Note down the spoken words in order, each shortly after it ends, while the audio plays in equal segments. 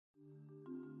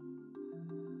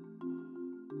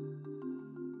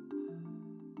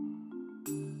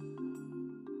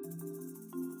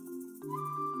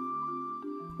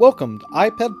Welcome to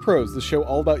iPad Pros, the show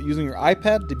all about using your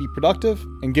iPad to be productive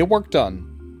and get work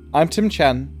done. I'm Tim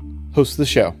Chen, host of the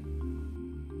show.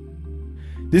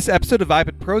 This episode of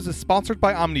iPad Pros is sponsored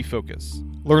by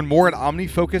OmniFocus. Learn more at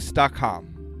OmniFocus.com.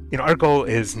 Our goal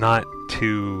is not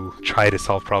to try to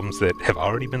solve problems that have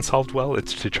already been solved well.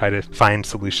 It's to try to find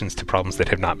solutions to problems that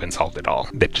have not been solved at all,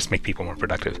 that just make people more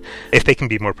productive. If they can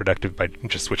be more productive by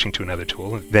just switching to another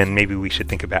tool, then maybe we should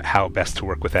think about how best to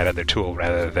work with that other tool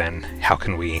rather than how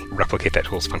can we replicate that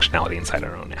tool's functionality inside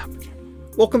our own app.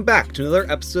 Welcome back to another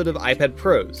episode of iPad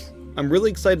Pros. I'm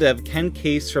really excited to have Ken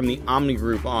Case from the Omni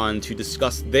Group on to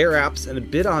discuss their apps and a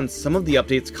bit on some of the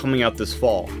updates coming out this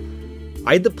fall.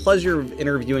 I had the pleasure of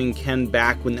interviewing Ken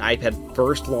back when the iPad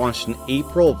first launched in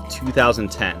April of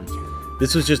 2010.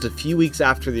 This was just a few weeks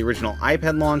after the original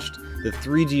iPad launched. The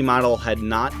 3G model had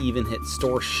not even hit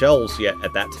store shelves yet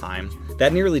at that time.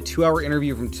 That nearly 2-hour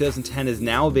interview from 2010 is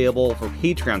now available for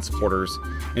Patreon supporters,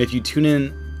 and if you tune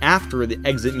in after the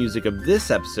exit music of this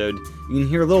episode, you can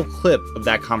hear a little clip of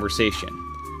that conversation.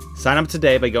 Sign up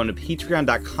today by going to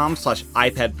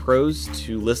patreon.com/iPadPros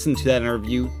to listen to that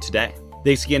interview today.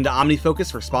 Thanks again to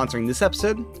OmniFocus for sponsoring this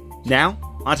episode. Now,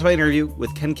 on to my interview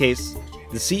with Ken Case,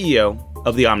 the CEO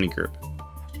of the Omni Group.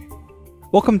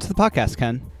 Welcome to the podcast,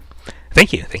 Ken.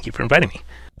 Thank you. Thank you for inviting me.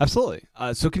 Absolutely.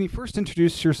 So can you first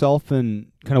introduce yourself and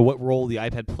kind of what role the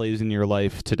iPad plays in your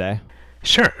life today?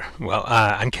 Sure. Well,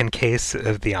 I'm Ken Case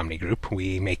of the Omni Group.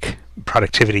 We make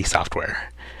productivity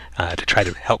software to try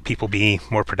to help people be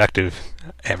more productive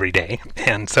every day.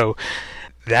 And so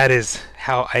that is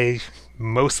how I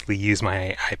mostly use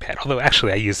my iPad, although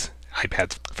actually I use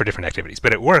iPads for different activities.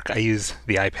 But at work, I use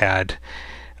the iPad,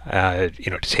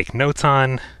 to take notes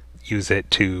on, use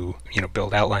it to,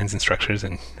 build outlines and structures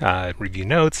and review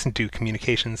notes and do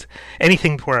communications.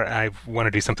 Anything where I want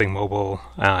to do something mobile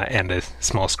and a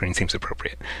small screen seems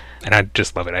appropriate. And I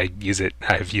just love it. I've used it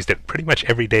pretty much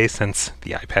every day since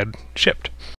the iPad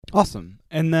shipped. Awesome.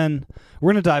 And then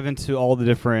we're going to dive into all the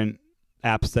different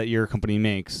apps that your company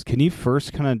makes. Can you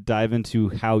first kind of dive into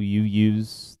how you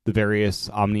use the various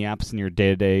Omni apps in your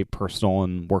day-to-day personal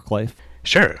and work life?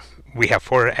 Sure. We have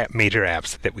 4 major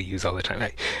apps that we use all the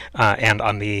time, and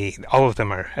all of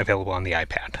them are available on the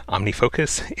iPad.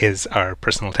 OmniFocus is our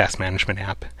personal task management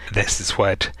app. This is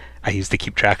what I use to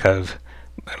keep track of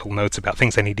little notes about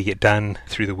things I need to get done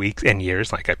through the weeks and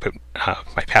years. Like I put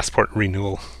my passport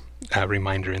renewal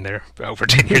reminder in there over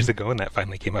 10 years ago, and that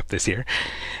finally came up this year.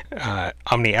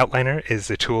 OmniOutliner is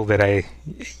a tool that I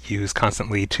use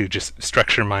constantly to just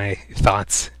structure my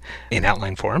thoughts in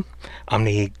outline form.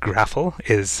 OmniGraffle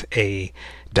is a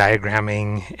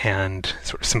diagramming and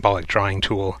sort of symbolic drawing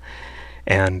tool.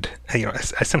 And I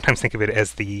sometimes think of it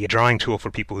as the drawing tool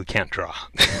for people who can't draw.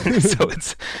 So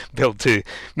it's built to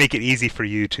make it easy for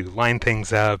you to line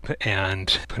things up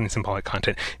and put in symbolic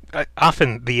content.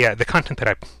 Often the content that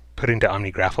I put into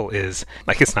OmniGraffle is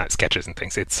it's not sketches and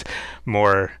things. It's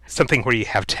more something where you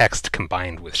have text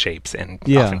combined with shapes and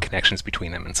often connections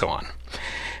between them and so on.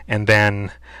 And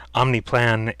then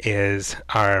OmniPlan is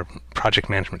our project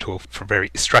management tool for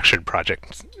very structured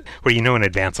projects where you know in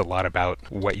advance a lot about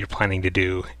what you're planning to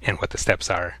do and what the steps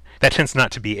are. That tends not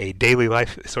to be a daily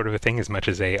life sort of a thing as much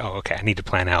as I need to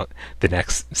plan out the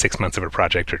next 6 months of a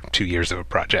project or 2 years of a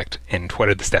project, and what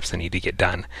are the steps I need to get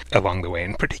done along the way.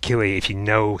 And particularly if you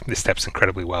know the steps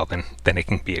incredibly well, then it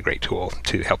can be a great tool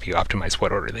to help you optimize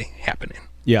what order they happen in.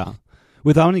 Yeah.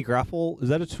 With OmniGraffle, is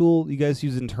that a tool you guys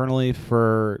use internally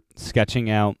for sketching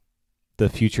out the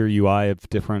future UI of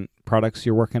different products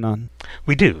you're working on?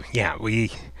 We do, yeah.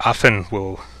 We often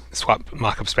will swap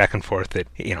mock-ups back and forth that,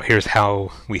 here's how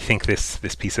we think this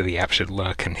piece of the app should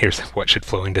look, and here's what should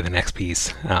flow into the next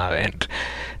piece. And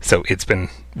so it's been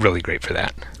really great for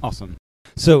that. Awesome.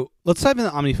 So let's dive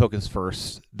into OmniFocus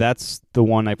first. That's the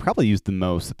one I probably use the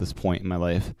most at this point in my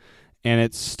life. And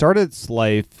it started its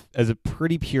life as a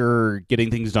pretty pure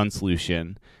getting things done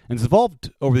solution. And it's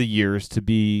evolved over the years to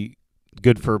be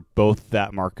good for both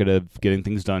that market of getting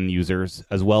things done users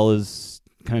as well as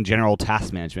kind of general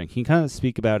task management. Can you kind of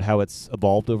speak about how it's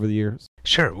evolved over the years?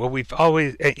 Sure. Well,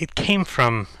 it came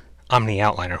from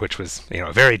OmniOutliner, which was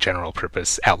a very general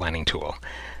purpose outlining tool.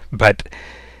 But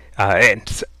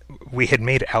and we had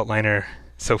made Outliner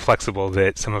so flexible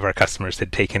that some of our customers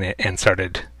had taken it and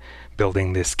started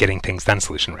building this getting things done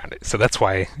solution around it. So that's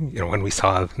why, when we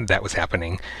saw that was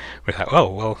happening, we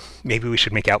thought, maybe we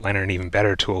should make Outliner an even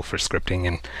better tool for scripting,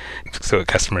 and so that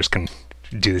customers can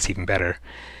do this even better.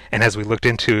 And as we looked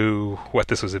into what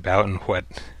this was about and what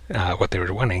what they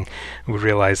were wanting, we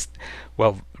realized,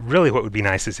 well, really what would be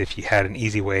nice is if you had an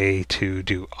easy way to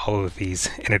do all of these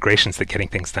integrations that getting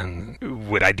things done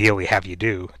would ideally have you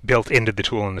do built into the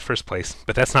tool in the first place.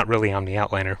 But that's not really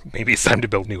OmniOutliner. Maybe it's time to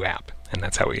build a new app. And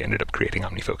that's how we ended up creating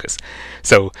OmniFocus.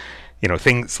 So,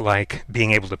 things like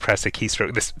being able to press a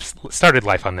keystroke. This started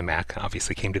life on the Mac,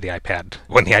 obviously came to the iPad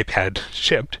when the iPad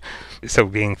shipped. So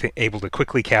being able to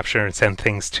quickly capture and send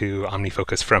things to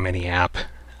OmniFocus from any app,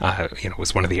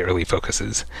 was one of the early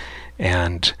focuses.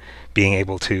 And being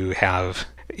able to have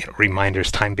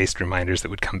reminders, time-based reminders that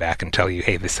would come back and tell you,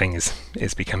 hey, this thing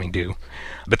is becoming due.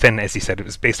 But then, as you said, it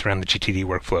was based around the GTD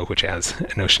workflow, which has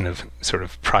a notion of sort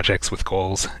of projects with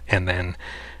goals, and then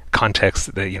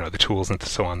context, the tools and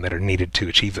so on that are needed to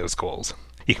achieve those goals.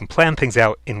 You can plan things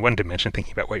out in one dimension,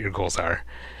 thinking about what your goals are.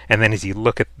 And then as you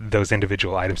look at those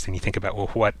individual items and you think about, well,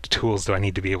 what tools do I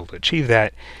need to be able to achieve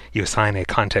that? You assign a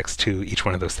context to each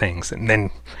one of those things. And then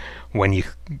when you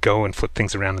go and flip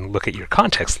things around and look at your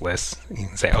context list, you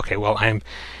can say, okay, well, I'm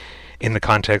in the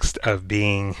context of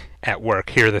being at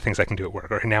work. Here are the things I can do at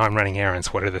work. Or now I'm running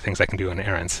errands. What are the things I can do on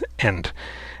errands? And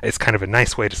it's kind of a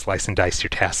nice way to slice and dice your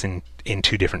tasks in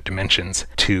two different dimensions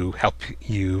to help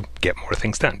you get more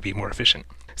things done, be more efficient.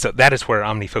 So that is where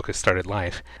OmniFocus started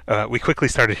life. We quickly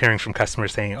started hearing from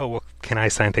customers saying, oh, well, can I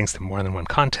assign things to more than one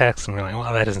context? And we're like,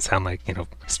 well, that doesn't sound like,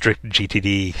 strict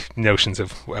GTD notions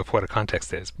of what a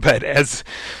context is. But as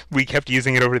we kept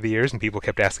using it over the years and people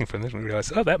kept asking for this, we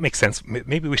realized, oh, that makes sense.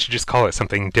 Maybe we should just call it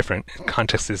something different.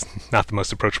 Context is not the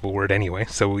most approachable word anyway.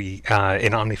 So we,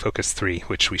 in OmniFocus 3,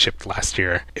 which we shipped last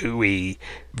year, we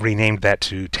renamed that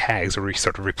to tags, or we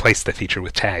sort of replaced the feature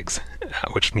with tags,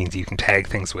 which means you can tag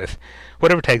things with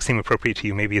whatever tags seem appropriate to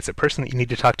you. Maybe it's a person that you need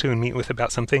to talk to and meet with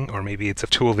about something, or maybe it's a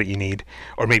tool that you need,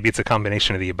 or maybe it's a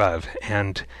combination of the above.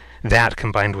 And that,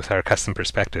 combined with our custom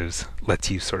perspectives, lets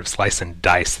you sort of slice and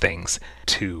dice things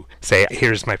to say,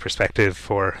 here's my perspective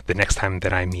for the next time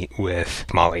that I meet with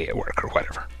Molly at work or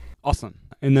whatever. Awesome.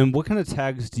 And then what kind of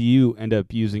tags do you end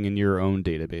up using in your own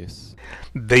database?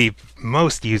 The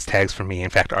most used tags for me,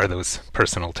 in fact, are those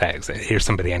personal tags. Here's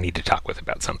somebody I need to talk with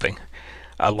about something.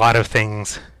 A lot of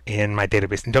things in my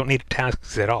database don't need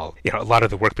tags at all. A lot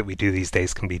of the work that we do these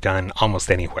days can be done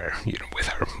almost anywhere, with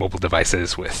our mobile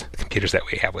devices, with computers that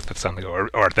we have with us on the go,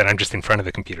 or that I'm just in front of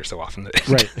the computer so often that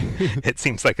right. It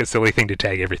seems like a silly thing to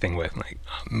tag everything with. Like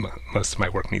most of my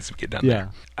work needs to get done there.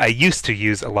 I used to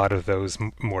use a lot of those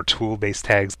more tool-based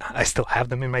tags. I still have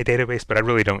them in my database, but I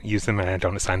really don't use them, and I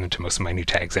don't assign them to most of my new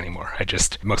tags anymore. I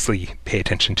just mostly pay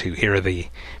attention to, here are the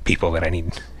people that I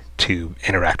need to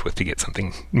interact with to get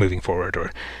something moving forward, or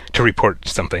to report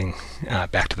something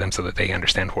back to them so that they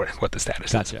understand what the status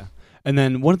is. Gotcha. And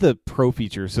then one of the pro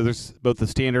features, so there's both the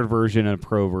standard version and a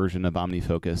pro version of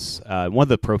OmniFocus. One of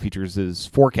the pro features is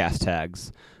forecast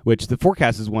tags, which the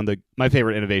forecast is one of my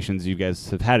favorite innovations you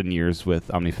guys have had in years with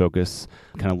OmniFocus,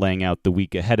 kind of laying out the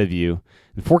week ahead of you.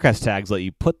 And forecast tags let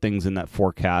you put things in that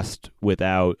forecast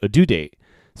without a due date.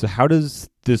 So how does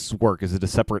this work? Is it a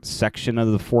separate section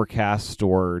of the forecast,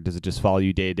 or does it just follow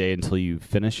you day to day until you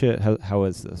finish it? How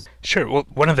is this? Sure. Well,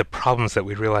 one of the problems that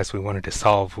we realized we wanted to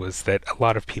solve was that a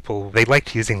lot of people, they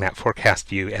liked using that forecast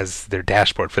view as their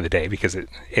dashboard for the day, because it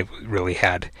really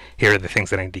had, here are the things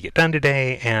that I need to get done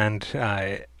today, and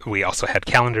we also had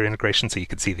calendar integration, so you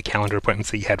could see the calendar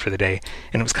appointments that you had for the day,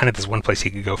 and it was kind of this one place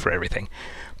you could go for everything.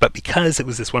 But because it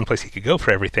was this one place you could go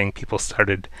for everything, people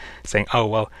started saying, oh,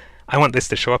 well, I want this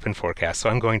to show up in forecast, so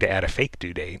I'm going to add a fake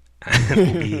due date. It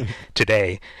will be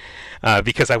today,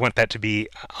 because I want that to be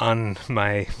on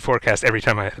my forecast every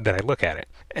time that I look at it.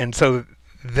 And so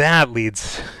that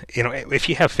leads, if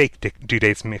you have fake due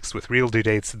dates mixed with real due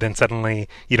dates, then suddenly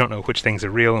you don't know which things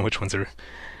are real and which ones are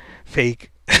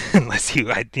fake, unless you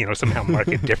somehow mark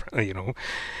it differently.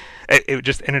 It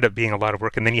just ended up being a lot of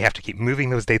work, and then you have to keep moving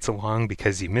those dates along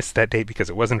because you missed that date because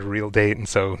it wasn't a real date, and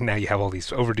so now you have all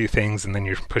these overdue things, and then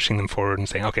you're pushing them forward and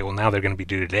saying, okay, well, now they're going to be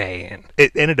due today, and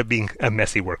it ended up being a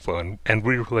messy workflow, and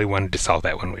we really wanted to solve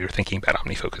that when we were thinking about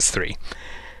OmniFocus 3.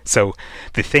 So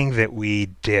the thing that we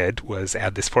did was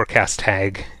add this forecast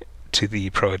tag to the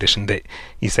Pro Edition that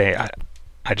you say,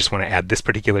 I just want to add this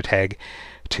particular tag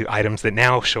to items that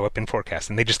now show up in forecast,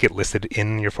 and they just get listed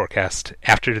in your forecast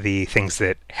after the things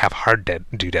that have hard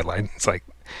due deadline. It's like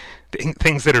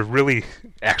things that are really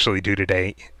actually due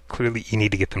today. Clearly, you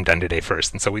need to get them done today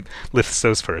first, and so we list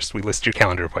those first. We list your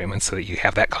calendar appointments so that you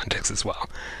have that context as well.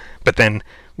 But then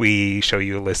we show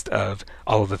you a list of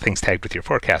all of the things tagged with your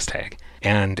forecast tag.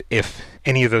 And if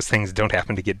any of those things don't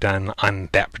happen to get done on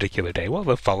that particular day, well,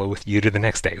 they'll follow with you to the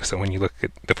next day. So when you look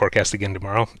at the forecast again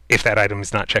tomorrow, if that item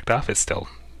is not checked off, it's still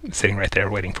sitting right there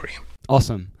waiting for you.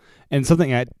 Awesome. And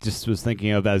something I just was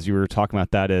thinking of as you were talking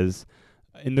about that is,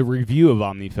 in the review of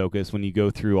OmniFocus, when you go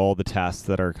through all the tasks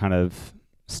that are kind of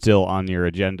still on your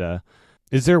agenda,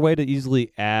 is there a way to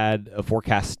easily add a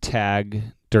forecast tag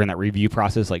during that review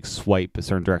process, like swipe a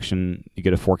certain direction, you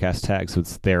get a forecast tag, so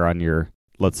it's there on your,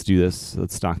 let's do this,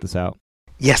 let's knock this out?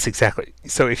 Yes, exactly.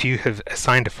 So if you have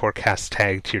assigned a forecast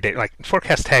tag to your data, like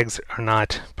forecast tags are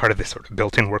not part of this sort of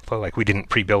built-in workflow, like we didn't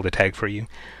pre-build a tag for you.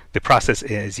 The process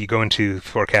is you go into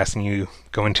forecast and you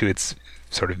go into its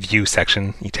sort of view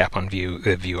section, you tap on view,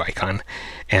 the view icon,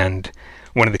 and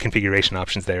one of the configuration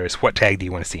options there is what tag do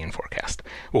you want to see in forecast.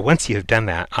 Well, once you have done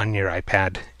that on your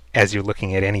iPad, as you're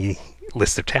looking at any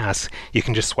list of tasks, you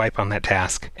can just swipe on that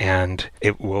task and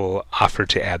it will offer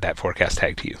to add that forecast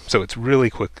tag to you. So it's really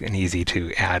quick and easy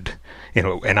to add,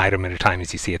 an item at a time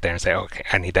as you see it there and say, okay,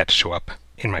 I need that to show up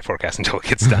in my forecast until it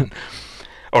gets done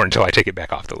or until I take it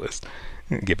back off the list.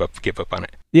 Give up on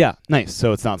it. Yeah, nice.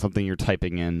 So it's not something you're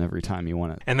typing in every time you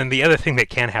want it. And then the other thing that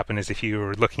can happen is if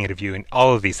you're looking at a view and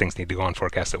all of these things need to go on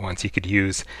forecast at once, you could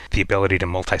use the ability to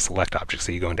multi-select objects.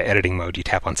 So you go into editing mode, you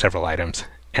tap on several items,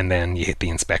 and then you hit the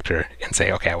inspector and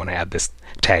say, okay, I want to add this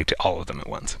tag to all of them at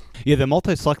once. Yeah, the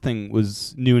multi-select thing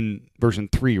was new in version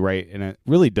 3, right? And it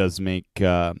really does make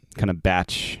kind of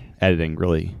batch editing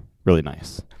really, really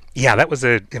nice. Yeah, that was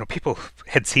people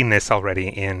had seen this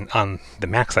already on the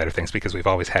Mac side of things because we've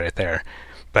always had it there.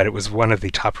 But it was one of the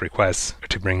top requests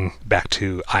to bring back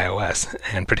to iOS,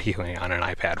 and particularly on an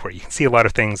iPad, where you can see a lot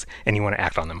of things and you want to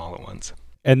act on them all at once.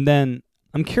 And then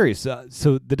I'm curious,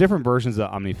 so the different versions of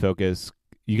OmniFocus,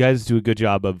 you guys do a good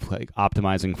job of like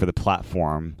optimizing for the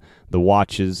platform. The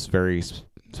watch is very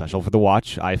special for the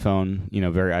watch, iPhone,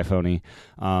 very iPhone-y.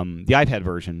 The iPad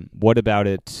version, what about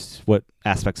it? What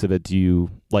aspects of it do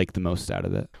you like the most out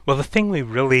of it? Well, the thing we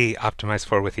really optimized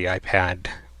for with the iPad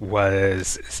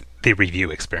was the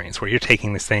review experience, where you're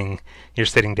taking this thing, you're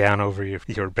sitting down over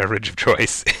your beverage of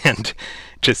choice and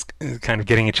just kind of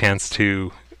getting a chance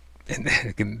to,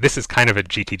 and this is kind of a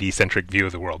GTD-centric view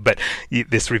of the world, but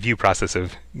this review process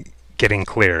of getting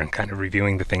clear and kind of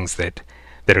reviewing the things that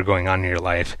are going on in your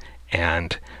life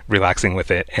and relaxing with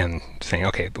it and saying,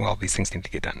 okay, well, these things need to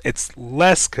get done. It's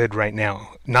less good right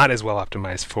now, not as well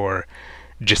optimized for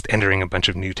just entering a bunch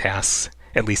of new tasks,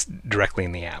 at least directly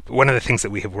in the app. One of the things that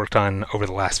we have worked on over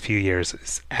the last few years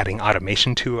is adding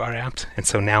automation to our apps. And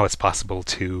so now it's possible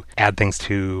to add things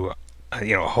to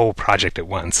a whole project at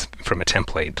once from a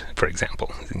template, for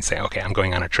example. And say, okay, I'm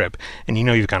going on a trip, and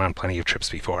you've gone on plenty of trips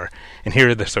before, and here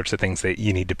are the sorts of things that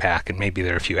you need to pack, and maybe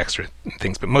there are a few extra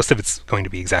things, but most of it's going to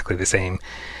be exactly the same.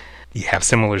 You have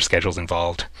similar schedules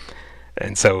involved,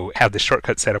 and so have the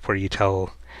shortcut set up where you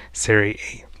tell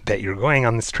Siri that you're going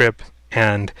on this trip,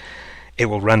 and it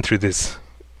will run through this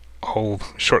whole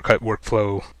shortcut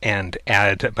workflow and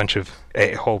add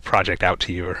a whole project out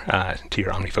to your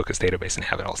OmniFocus database and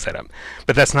have it all set up.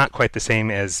 But that's not quite the same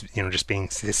as just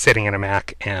sitting in a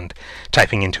Mac and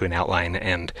typing into an outline,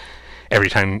 and every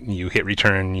time you hit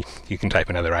return you can type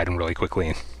another item really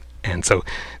quickly. And so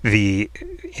the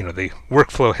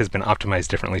workflow has been optimized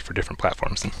differently for different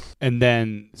platforms. And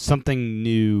then something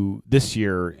new this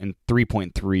year in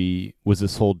 3.3 was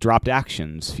this whole dropped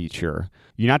actions feature.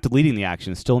 You're not deleting the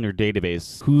action, it's still in your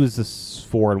database. Who is this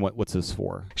for and what's this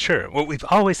for? Sure. Well, we've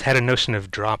always had a notion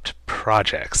of dropped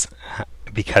projects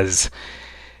because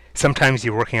sometimes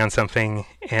you're working on something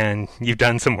and you've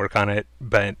done some work on it,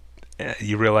 but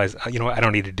you realize, I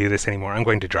don't need to do this anymore. I'm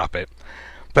going to drop it.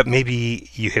 But maybe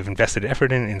you have invested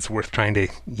effort in it and it's worth trying to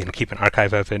keep an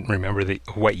archive of it and remember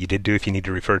what you did do if you need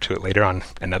to refer to it later on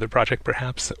another project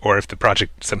perhaps, or if the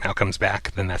project somehow comes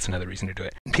back, then that's another reason to do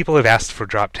it. People have asked for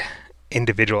dropped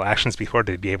individual actions before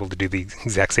to be able to do the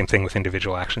exact same thing with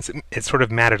individual actions. It sort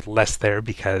of mattered less there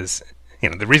because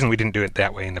the reason we didn't do it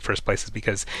that way in the first place is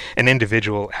because an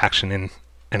individual action in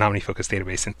an OmniFocus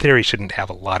database in theory shouldn't have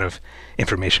a lot of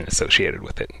information associated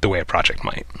with it the way a project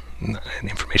might, and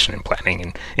information in planning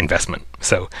and investment.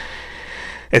 So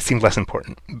it seemed less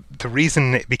important. The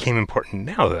reason it became important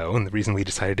now, though, and the reason we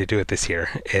decided to do it this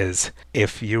year, is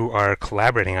if you are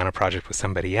collaborating on a project with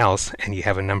somebody else and you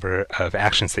have a number of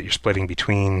actions that you're splitting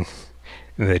between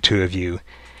the two of you,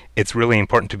 it's really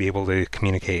important to be able to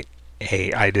communicate,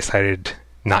 hey, I decided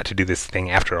not to do this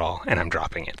thing after all, and I'm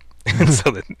dropping it. So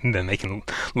that then they can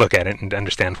look at it and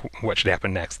understand what should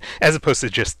happen next, as opposed to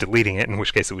just deleting it, in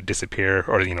which case it would disappear,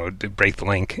 or break the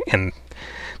link and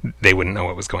they wouldn't know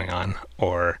what was going on,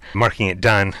 or marking it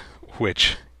done,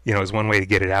 which is one way to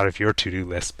get it out of your to-do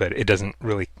list, but it doesn't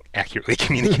really accurately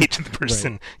communicate to the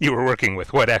person you were working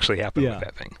with what actually happened with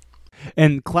that thing.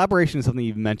 And collaboration is something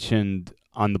you've mentioned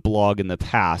on the blog in the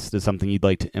past is something you'd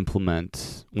like to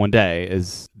implement one day.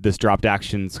 Is this dropped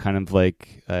actions kind of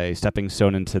like a stepping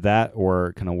stone into that,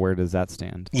 or kind of where does that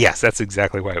stand? Yes, that's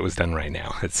exactly why it was done right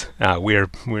now. It's we're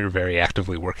very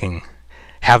actively working.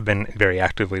 Have been very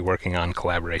actively working on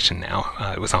collaboration now.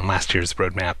 It was on last year's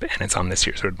roadmap, and it's on this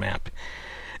year's roadmap.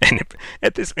 And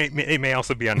at this rate, it may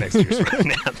also be on next year's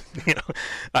roadmap.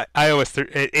 iOS,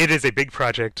 it is a big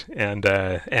project, and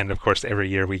of course, every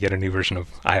year we get a new version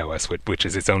of iOS, which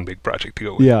is its own big project to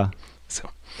go with. Yeah.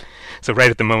 So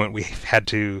right at the moment, we've had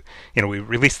to, we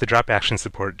released the drop action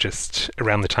support just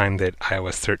around the time that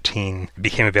iOS 13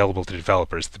 became available to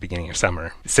developers at the beginning of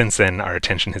summer. Since then, our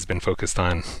attention has been focused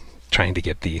on trying to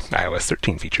get the iOS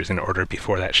 13 features in order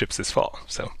before that ships this fall.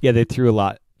 So yeah, they threw a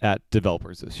lot at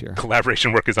developers this year.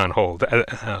 Collaboration work is on hold, at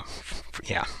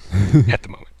the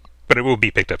moment. But it will be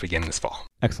picked up again this fall.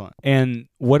 Excellent. And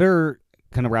what are,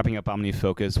 kind of wrapping up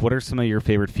OmniFocus, what are some of your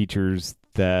favorite features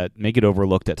that make it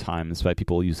overlooked at times by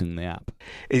people using the app?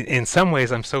 In some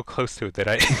ways, I'm so close to it that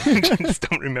I just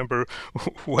don't remember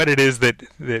what it is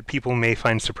that people may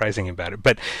find surprising about it.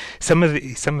 But some of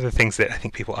the things that I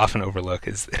think people often overlook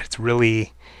is that it's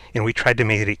really, we tried to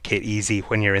make it easy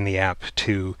when you're in the app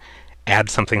to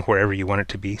add something wherever you want it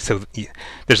to be. So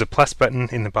there's a plus button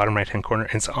in the bottom right-hand corner,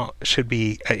 and it should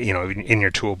be, in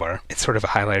your toolbar. It's sort of a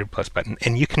highlighted plus button,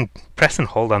 and you can press and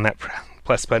hold on that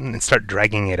plus button and start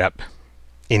dragging it up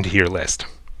into your list.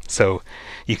 So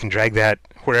you can drag that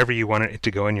wherever you want it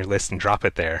to go in your list and drop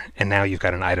it there, and now you've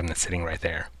got an item that's sitting right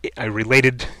there. A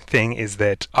related thing is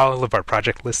that all of our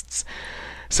project lists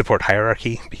support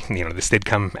hierarchy. This did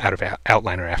come out of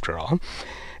Outliner after all.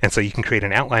 And so you can create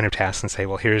an outline of tasks and say,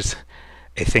 well, here's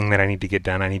a thing that I need to get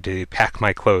done. I need to pack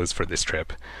my clothes for this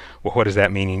trip. Well, what does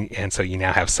that mean? And so you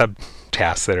now have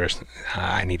sub-tasks that are,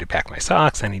 I need to pack my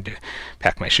socks, I need to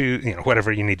pack my shoes,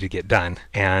 whatever you need to get done.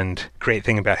 And great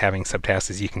thing about having subtasks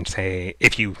is you can say,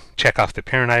 if you check off the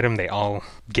parent item, they all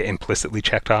get implicitly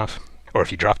checked off. Or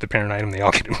if you drop the parent item, they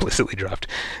all get implicitly dropped.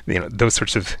 Those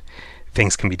sorts of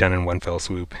things can be done in one fell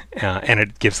swoop, and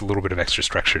it gives a little bit of extra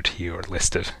structure to your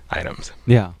list of items.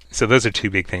 Yeah. So those are two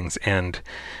big things, and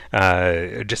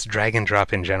just drag and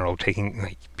drop in general,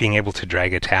 being able to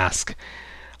drag a task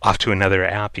off to another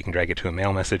app. You can drag it to a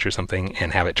mail message or something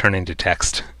and have it turn into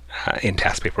text in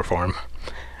task paper form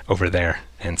over there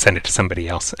and send it to somebody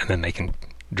else, and then they can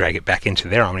drag it back into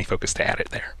their OmniFocus to add it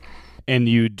there. And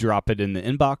you drop it in the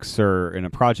inbox or in a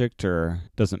project, or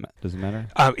doesn't matter?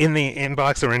 In the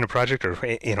inbox or in a project, or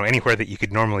anywhere that you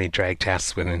could normally drag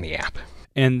tasks within the app.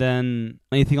 And then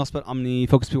anything else about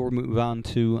OmniFocus before we move on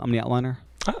to OmniOutliner?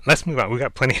 Let's move on. We've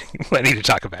got plenty to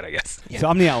talk about, I guess. Yeah. So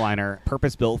OmniOutliner,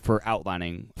 purpose-built for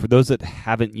outlining. For those that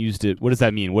haven't used it, what does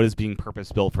that mean? What is being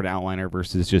purpose-built for an outliner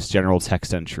versus just general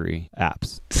text entry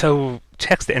apps? So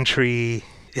text entry...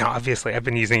 obviously I've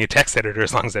been using a text editor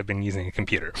as long as I've been using a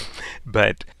computer.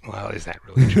 But, well, is that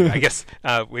really true? I guess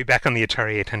way back on the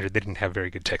Atari 800, they didn't have very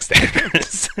good text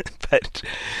editors.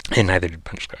 And neither did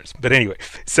punch cards. But anyway,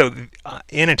 so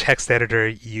in a text editor,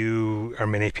 you are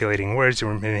manipulating words,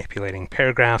 you're manipulating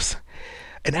paragraphs.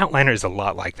 An outliner is a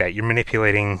lot like that. You're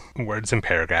manipulating words and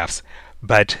paragraphs,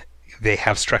 but they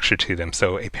have structure to them.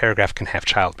 So a paragraph can have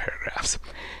child paragraphs.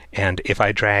 And if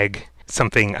I drag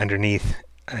something underneath,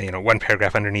 one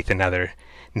paragraph underneath another.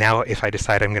 Now, if I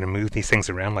decide I'm going to move these things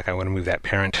around, like I want to move that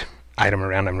parent item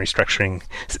around, I'm restructuring.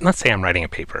 Let's say I'm writing a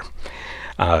paper.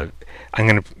 I'm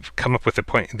going to come up with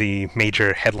the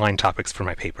major headline topics for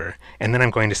my paper, and then I'm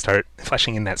going to start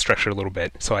fleshing in that structure a little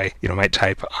bit. So I, might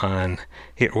type on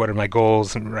here, what are my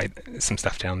goals, and write some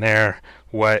stuff down there.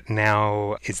 What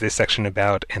now is this section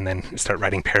about? And then start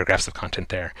writing paragraphs of content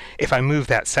there. If I move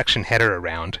that section header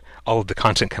around, all of the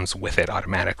content comes with it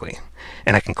automatically,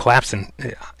 and I can collapse and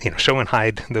show and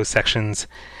hide those sections.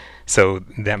 So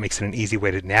that makes it an easy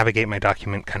way to navigate my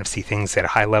document, kind of see things at a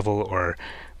high level, or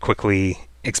quickly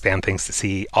expand things to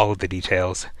see all of the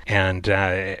details. And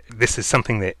this is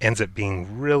something that ends up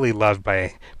being really loved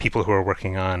by people who are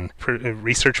working on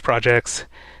research projects,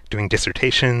 doing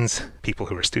dissertations, people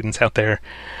who are students out there,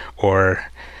 or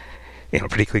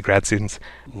particularly grad students.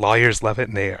 Lawyers love it,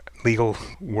 and legal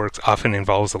work often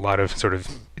involves a lot of sort of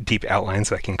deep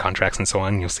outlines, like in contracts and so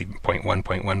on. You'll see point 1,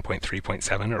 point 1, point 3, point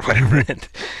 7, or whatever.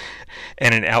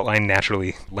 And an outline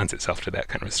naturally lends itself to that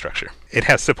kind of structure. It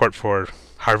has support for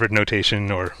Harvard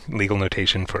notation or legal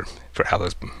notation for how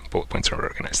those bullet points are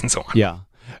organized and so on. Yeah.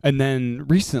 And then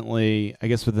recently, I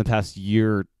guess within the past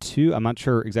year or two, I'm not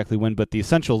sure exactly when, but the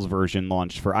Essentials version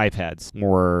launched for iPads,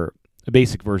 more a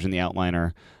basic version of the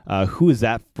outliner. Who is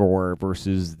that for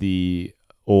versus the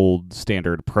old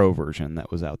standard Pro version that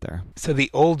was out there? So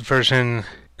the old version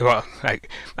Well, I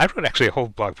wrote actually a whole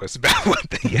blog post about what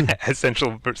the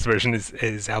essential version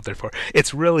is out there for.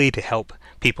 It's really to help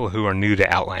people who are new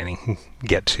to outlining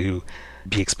get to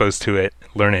be exposed to it,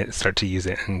 learn it, start to use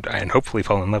it, and hopefully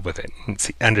fall in love with it and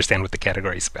understand what the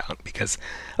category is about. Because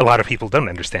a lot of people don't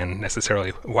understand necessarily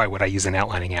why would I use an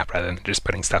outlining app rather than just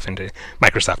putting stuff into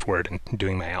Microsoft Word and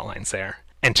doing my outlines there.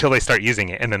 Until they start using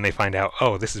it, and then they find out,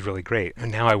 oh, this is really great.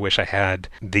 And now I wish I had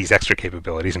these extra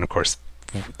capabilities, and of course,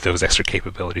 those extra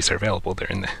capabilities are available there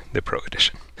in the Pro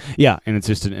Edition. Yeah, and it's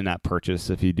just an in-app purchase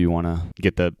if you do want to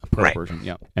get the Pro version.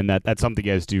 Yeah, and that's something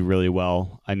you guys do really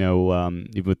well. I know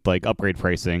even with like upgrade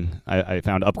pricing, I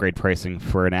found upgrade pricing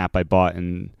for an app I bought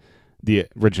in the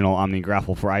original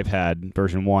OmniGraffle for iPad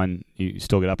version 1. You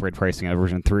still get upgrade pricing at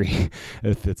version 3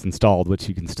 if it's installed, which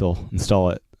you can still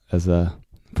install it as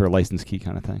for a license key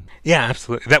kind of thing. Yeah,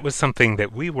 absolutely. That was something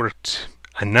that we worked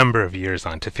a number of years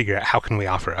on to figure out how can we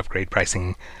offer upgrade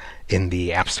pricing in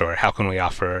the App Store. How can we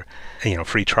offer,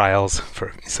 free trials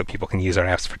so people can use our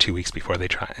apps for 2 weeks before they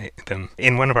try them.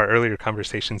 In one of our earlier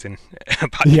conversations in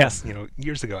podcasts,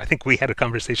 years ago, I think we had a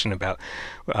conversation about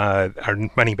our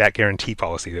money back guarantee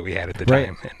policy that we had at the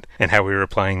time, and how we were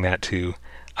applying that to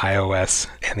iOS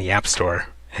and the App Store.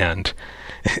 And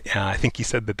I think you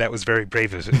said that was very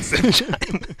brave of us at the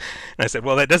time. And I said,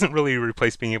 well, that doesn't really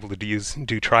replace being able to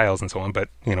do trials and so on, but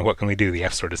what can we do? The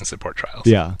App Store doesn't support trials.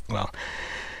 Yeah. Well,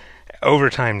 over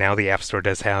time now, the App Store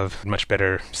does have much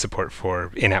better support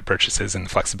for in-app purchases and the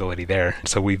flexibility there.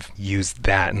 So we've used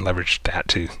that and leveraged that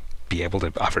to be able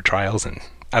to offer trials and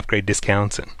upgrade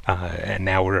discounts, and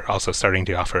now we're also starting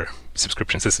to offer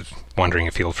subscriptions. This is wandering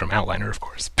afield from Outliner, of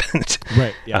course, but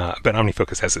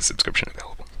OmniFocus has a subscription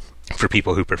available for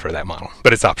people who prefer that model,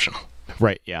 but it's optional.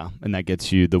 Right, yeah, and that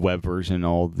gets you the web version,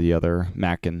 all the other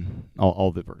Mac and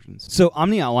all the versions. So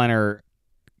OmniOutliner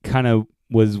kind of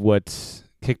was what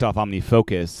kicked off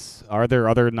OmniFocus. Are there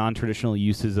other non-traditional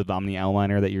uses of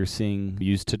OmniOutliner that you're seeing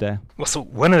used today? Well, so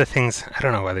one of the things, I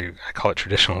don't know whether I call it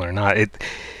traditional or not,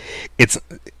 it's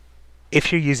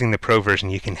if you're using the Pro version,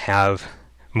 you can have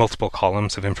multiple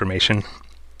columns of information.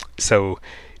 So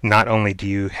not only do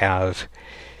you have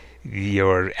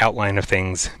your outline of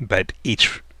things, but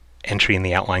each entry in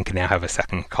the outline can now have a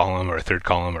second column or a third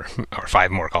column or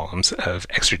 5 more columns of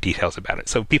extra details about it.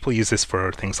 So people use this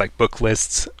for things like book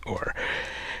lists, or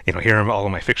here are all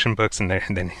of my fiction books, and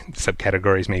then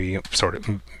subcategories maybe sort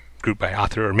of grouped by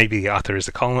author, or maybe the author is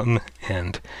a column,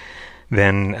 and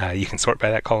then you can sort by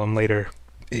that column later.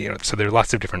 So there are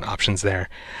lots of different options there.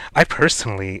 I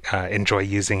personally enjoy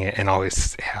using it and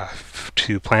always have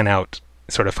to plan out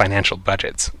sort of financial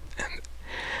budgets.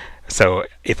 So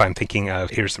if I'm thinking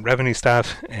of, here's some revenue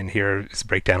stuff, and here's a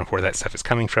breakdown of where that stuff is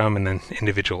coming from, and then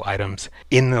individual items.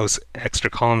 In those extra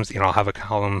columns, I'll have a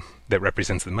column that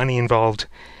represents the money involved,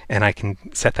 and I can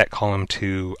set that column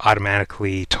to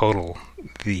automatically total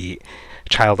the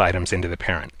child items into the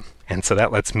parent. And so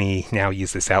that lets me now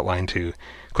use this outline to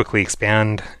quickly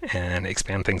expand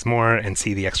things more and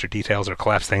see the extra details, or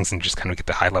collapse things and just kind of get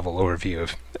the high-level overview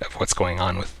of what's going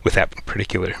on with that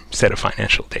particular set of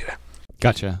financial data.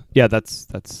 Gotcha. Yeah, that's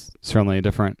certainly a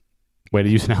different way to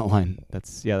use an outline.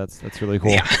 That's really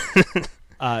cool.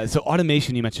 Yeah. So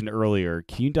automation you mentioned earlier.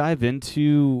 Can you dive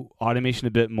into automation a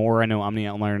bit more? I know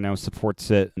OmniOutliner now supports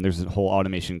it, and there's a whole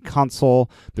automation console.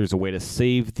 There's a way to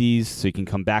save these so you can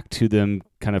come back to them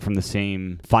kind of from the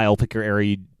same file picker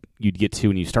area you'd get to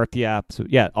when you start the app. So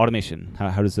yeah, automation.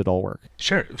 How does it all work?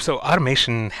 Sure. So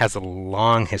automation has a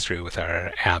long history with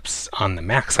our apps on the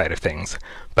Mac side of things,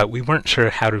 but we weren't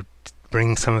sure how to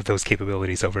bring some of those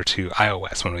capabilities over to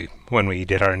iOS when we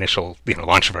did our initial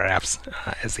launch of our apps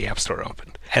as the App Store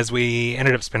opened. As we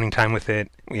ended up spending time with it,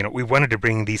 we wanted to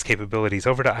bring these capabilities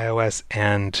over to iOS,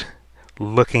 and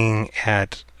looking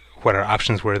at what our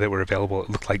options were that were available, it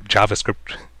looked like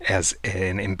JavaScript as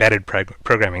an embedded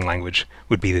programming language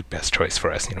would be the best choice for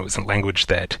us. It was a language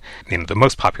that, the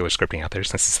most popular scripting out there,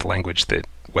 since it's the language that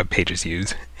web pages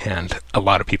use, and a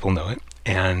lot of people know it.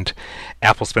 And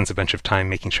Apple spends a bunch of time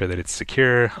making sure that it's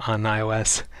secure on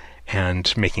iOS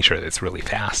and making sure that it's really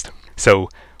fast. So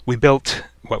we built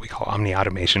what we call Omni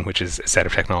Automation, which is a set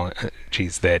of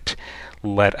technologies that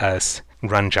let us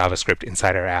run JavaScript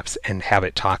inside our apps and have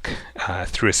it talk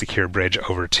through a secure bridge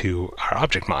over to our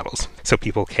object models. So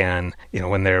people can,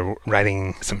 when they're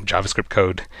writing some JavaScript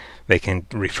code, they can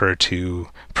refer to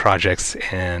projects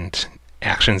and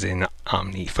actions in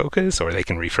OmniFocus, or they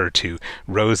can refer to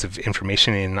rows of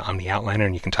information in OmniOutliner,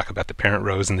 and you can talk about the parent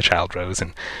rows and the child rows,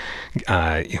 and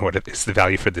what is the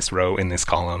value for this row in this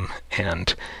column,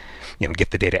 and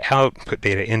get the data out, put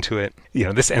data into it.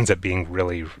 This ends up being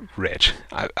really rich.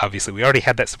 Obviously, we already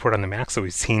had that support on the Mac, so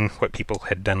we've seen what people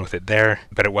had done with it there,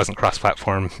 but it wasn't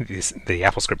cross-platform. The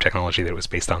AppleScript technology that it was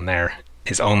based on there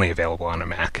is only available on a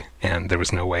Mac, and there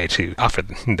was no way to offer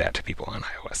that to people on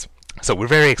iOS. So we're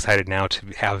very excited now to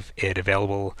have it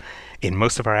available in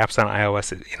most of our apps on iOS.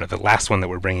 The last one that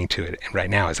we're bringing to it right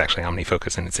now is actually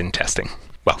OmniFocus, and it's in testing.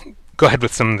 Well, go ahead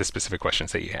with some of the specific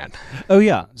questions that you had. Oh,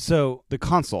 yeah. So the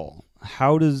console,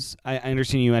 how does... I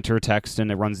understand you enter a text and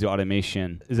it runs the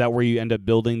automation. Is that where you end up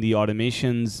building the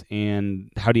automations, and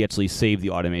how do you actually save the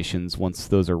automations once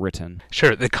those are written?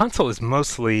 Sure. The console is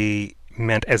mostly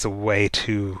meant as a way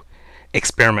to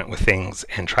experiment with things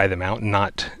and try them out,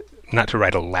 not to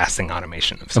write a lasting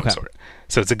automation of some sort.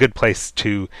 So it's a good place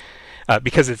to,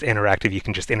 because it's interactive, you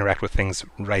can just interact with things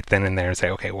right then and there and say,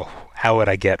 okay, well, how would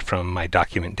I get from my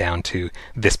document down to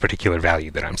this particular value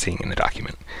that I'm seeing in the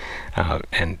document?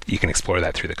 And you can explore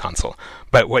that through the console.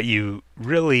 But what you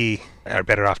really are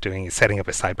better off doing is setting up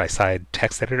a side-by-side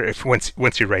text editor.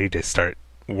 Once you're ready to start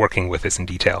working with this in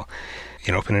detail,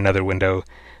 open another window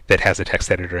that has a text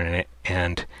editor in it,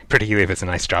 and particularly if it's a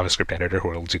nice JavaScript editor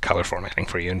where it'll do color formatting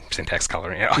for you and syntax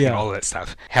coloring, all of that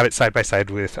stuff. Have it side by side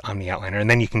with OmniOutliner, and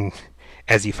then you can,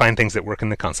 as you find things that work in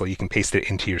the console, you can paste it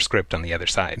into your script on the other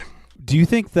side. Do you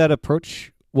think that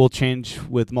approach will change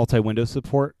with multi-window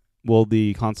support? Will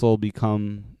the console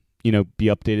become, be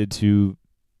updated to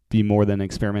be more than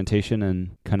experimentation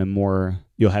and kind of more,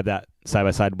 you'll have that side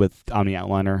by side with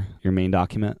OmniOutliner, your main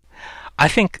document? I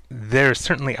think there's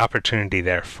certainly opportunity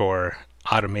there for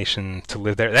automation to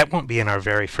live there. That won't be in our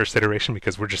very first iteration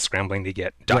because we're just scrambling to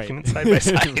get documents side by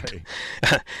side.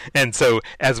 And so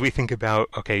as we think about,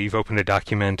 okay, you've opened a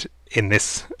document in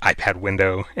this iPad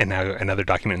window and now another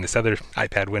document in this other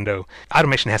iPad window,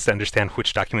 automation has to understand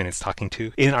which document it's talking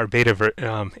to. In our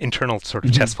beta internal sort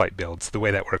of test flight builds, the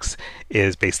way that works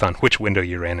is based on which window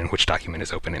you're in and which document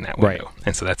is open in that window. Right.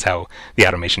 And so that's how the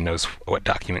automation knows what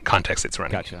document context it's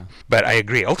running. Gotcha. But I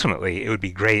agree, ultimately, it would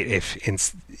be great if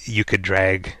you could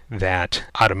drag that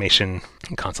automation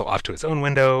console off to its own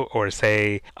window, or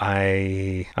say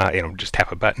I just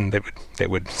tap a button that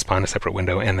would spawn a separate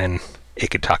window, and then it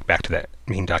could talk back to that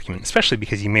main document, especially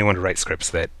because you may want to write scripts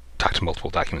that talk to multiple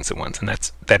documents at once, and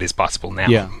that is possible now.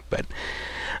 Yeah. But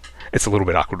it's a little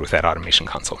bit awkward with that automation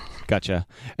console. Gotcha.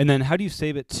 And then how do you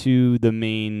save it to the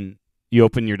main? You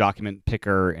open your document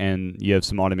picker and you have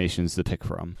some automations to pick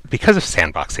from. Because of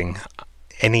sandboxing,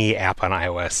 any app on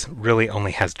iOS really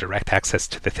only has direct access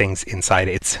to the things inside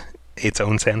its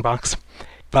own sandbox.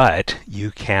 But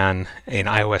you can, in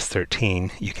iOS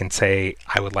 13, you can say,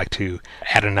 I would like to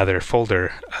add another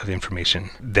folder of information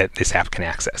that this app can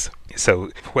access. So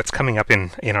what's coming up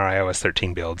in our iOS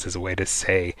 13 builds is a way to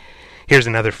say, here's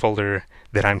another folder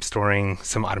that I'm storing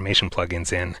some automation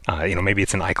plugins in. Maybe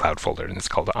it's an iCloud folder, and it's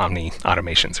called Omni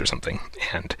Automations or something.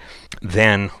 And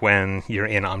then when you're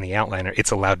in OmniOutliner,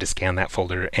 it's allowed to scan that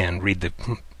folder and read the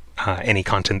any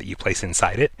content that you place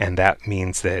inside it, and that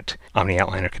means that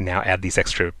OmniOutliner can now add these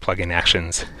extra plugin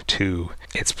actions to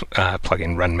its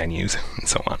plugin run menus and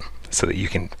so on, so that you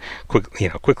can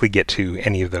quickly get to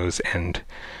any of those and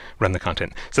run the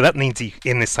content. So that means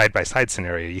in this side-by-side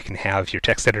scenario, you can have your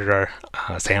text editor,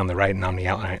 say on the right and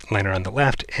OmniOutliner on the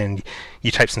left, and you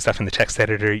type some stuff in the text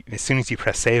editor. As soon as you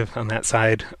press save on that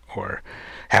side, or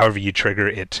however you trigger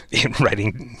it in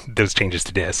writing those changes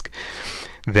to disk,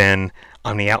 then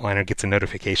OmniOutliner gets a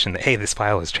notification that, hey, this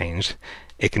file has changed.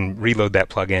 It can reload that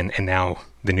plugin, and now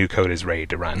the new code is ready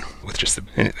to run with just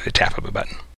the tap of a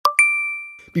button.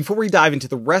 Before we dive into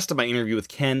the rest of my interview with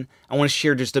Ken, I want to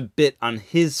share just a bit on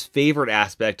his favorite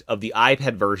aspect of the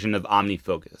iPad version of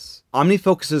OmniFocus.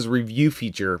 OmniFocus's review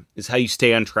feature is how you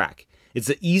stay on track. It's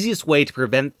the easiest way to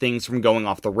prevent things from going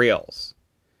off the rails.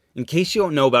 In case you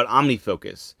don't know about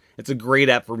OmniFocus, it's a great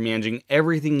app for managing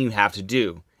everything you have to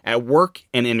do at work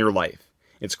and in your life.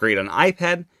 It's great on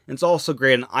iPad, and it's also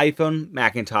great on iPhone,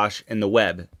 Macintosh, and the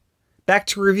web. Back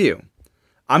to review.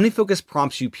 OmniFocus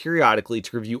prompts you periodically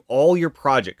to review all your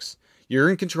projects.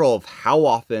 You're in control of how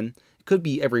often. It could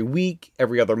be every week,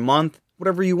 every other month,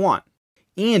 whatever you want.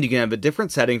 And you can have a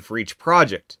different setting for each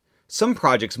project. Some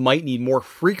projects might need more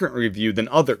frequent review than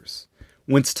others.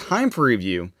 When it's time for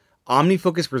review,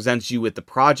 OmniFocus presents you with the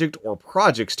project or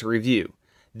projects to review.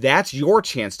 That's your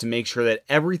chance to make sure that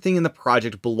everything in the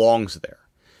project belongs there.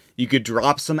 You could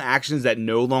drop some actions that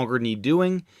no longer need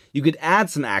doing. You could add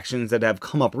some actions that have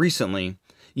come up recently.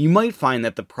 You might find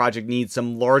that the project needs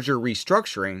some larger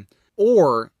restructuring,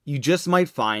 or you just might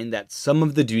find that some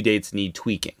of the due dates need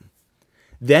tweaking.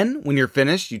 Then, when you're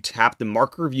finished, you tap the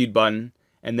Mark Reviewed button,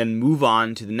 and then move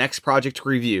on to the next project to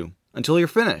review until you're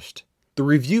finished. The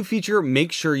review feature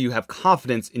makes sure you have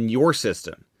confidence in your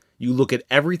system. You look at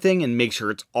everything and make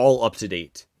sure it's all up to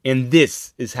date. And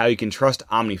this is how you can trust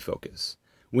OmniFocus.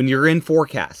 When you're in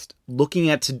forecast, looking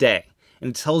at today,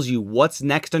 and it tells you what's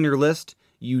next on your list,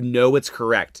 you know it's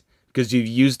correct because you've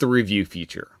used the review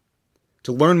feature.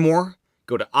 To learn more,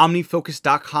 go to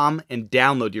OmniFocus.com and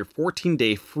download your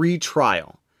 14-day free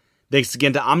trial. Thanks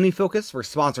again to OmniFocus for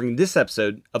sponsoring this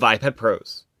episode of iPad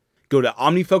Pros. Go to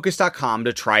OmniFocus.com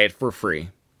to try it for free.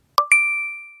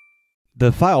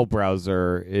 The file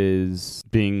browser is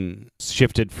being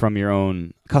shifted from your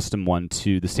own custom one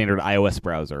to the standard iOS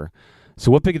browser. So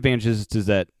what big advantages does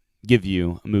that give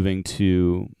you moving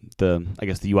to the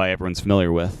UI everyone's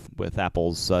familiar with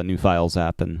Apple's new Files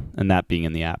app and that being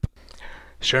in the app?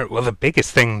 Sure. Well, the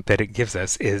biggest thing that it gives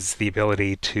us is the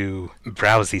ability to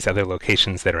browse these other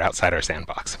locations that are outside our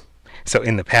sandbox. So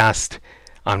in the past,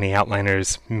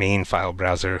 OmniOutliner's main file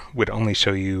browser would only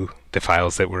show you the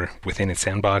files that were within its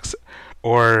sandbox,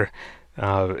 or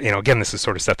again, this is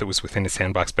sort of stuff that was within its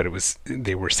sandbox, but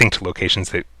they were synced locations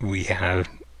that we have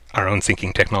our own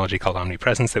syncing technology called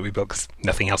Omnipresence that we built because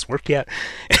nothing else worked yet.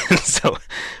 And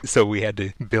so we had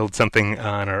to build something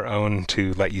on our own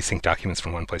to let you sync documents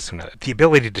from one place to another. The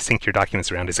ability to sync your documents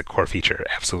around is a core feature,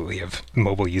 absolutely, of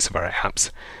mobile use of our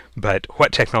apps. But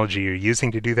what technology you're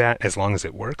using to do that, as long as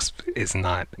it works, is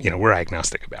not, we're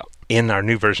agnostic about. In our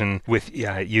new version, with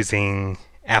using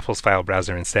Apple's file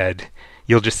browser instead,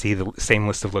 you'll just see the same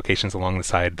list of locations along the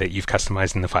side that you've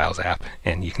customized in the Files app,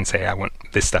 and you can say, I want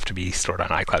this stuff to be stored on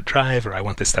iCloud Drive, or I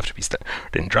want this stuff to be stored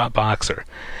in Dropbox,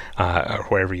 or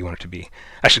wherever you want it to be.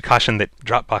 I should caution that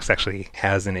Dropbox actually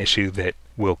has an issue that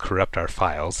will corrupt our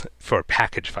files for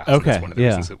package files. Okay, that's one of the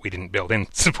reasons that we didn't build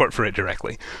in support for it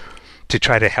directly. To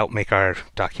try to help make our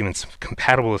documents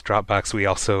compatible with Dropbox, we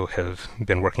also have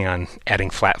been working on adding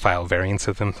flat file variants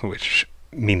of them, which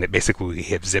mean that basically we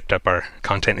have zipped up our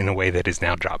content in a way that is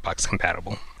now Dropbox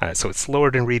compatible. So it's slower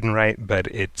to read and write, but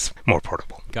it's more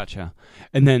portable. Gotcha.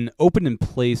 And then Open in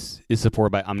Place is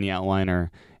supported by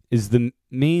OmniOutliner. Is the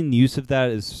main use of that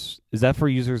is that for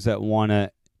users that want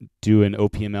to do an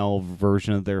OPML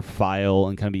version of their file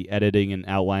and kind of be editing an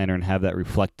outliner and have that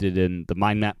reflected in the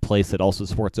mind map place that also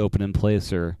supports Open in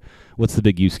Place, or what's the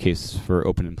big use case for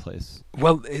Open in Place?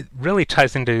 Well, it really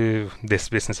ties into this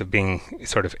business of being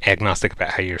sort of agnostic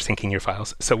about how you're syncing your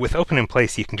files. So with Open in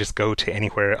Place, you can just go to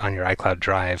anywhere on your iCloud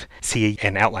Drive, see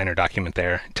an outliner document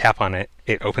there, tap on it,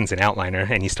 it opens an outliner,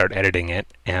 and you start editing it.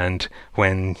 And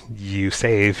when you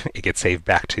save, it gets saved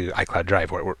back to iCloud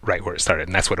Drive, right where it started.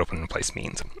 And that's what Open in Place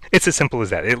means. It's as simple as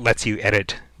that. It lets you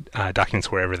edit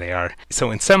documents wherever they are.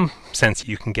 So in some sense,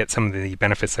 you can get some of the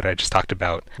benefits that I just talked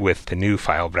about with the new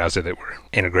file browser that we're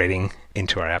integrating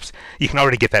into our apps. You can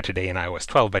already get that today in iOS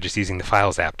 12 by just using the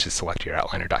Files app to select your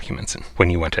outliner documents. And when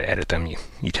you want to edit them,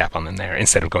 you tap on them there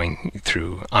instead of going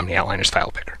through OmniOutliner's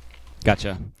file picker.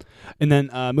 Gotcha. And then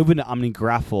moving to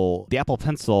OmniGraffle, the Apple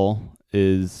Pencil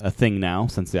is a thing now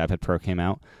since the iPad Pro came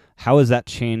out. How has that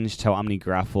changed how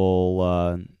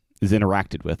OmniGraffle is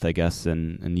interacted with, I guess,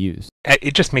 and used?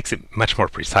 It just makes it much more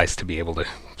precise to be able to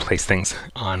place things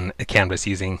on a canvas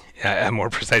using a more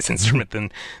precise instrument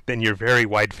than your very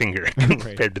wide finger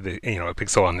compared to a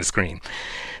pixel on the screen.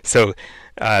 So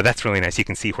that's really nice. You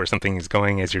can see where something is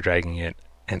going as you're dragging it,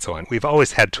 and so on. We've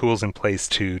always had tools in place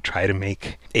to try to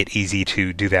make it easy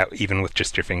to do that even with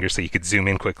just your finger, so you could zoom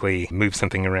in quickly, move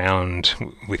something around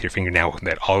with your finger now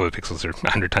that all of the pixels are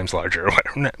 100 times larger, or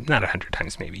whatever. Not 100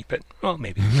 times maybe, but, well,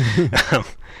 maybe.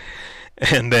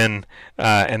 And then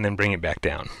bring it back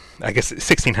down. I guess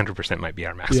 1600% might be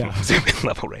our maximum zoom in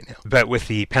level right now. But with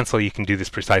the pencil, you can do this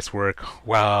precise work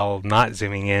while not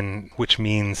zooming in, which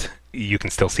means you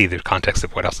can still see the context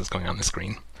of what else is going on the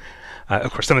screen.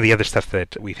 Of course, some of the other stuff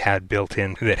that we've had built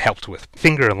in that helped with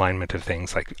finger alignment of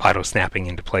things, like auto-snapping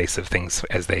into place of things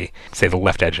as they say the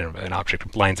left edge of an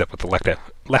object lines up with the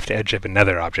left edge of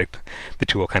another object, the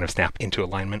two will kind of snap into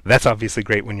alignment. That's obviously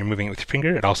great when you're moving it with your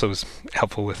finger. It also is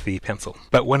helpful with the pencil.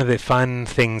 But one of the fun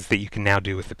things that you can now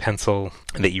do with the pencil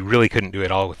that you really couldn't do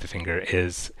at all with the finger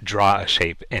is draw a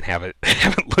shape and have it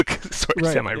look sort of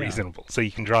semi-reasonable. So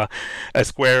you can draw a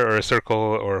square or a circle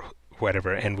or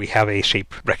whatever, and we have a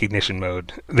shape recognition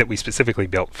mode that we specifically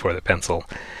built for the pencil.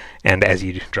 And as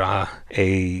you draw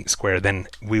a square, then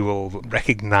we will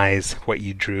recognize what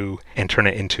you drew and turn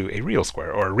it into a real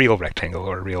square or a real rectangle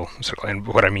or a real circle. And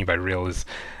what I mean by real is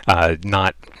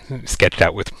not sketched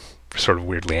out with sort of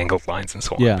weirdly angled lines and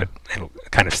so on, but it'll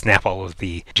kind of snap all of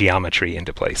the geometry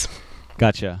into place.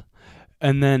 Gotcha.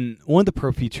 And then one of the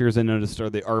pro features I noticed are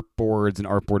the artboards and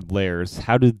artboard layers.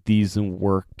 How do these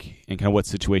work, and kind of what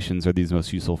situations are these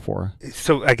most useful for?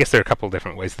 So I guess there are a couple of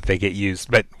different ways that they get used,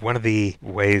 but one of the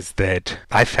ways that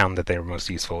I found that they were most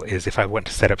useful is if I want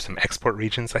to set up some export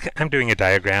regions. Like I'm doing a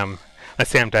diagram. Let's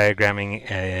say I'm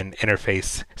diagramming an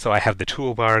interface, so I have the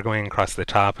toolbar going across the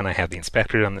top, and I have the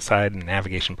inspector on the side, and the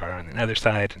navigation bar on the other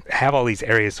side. I have all these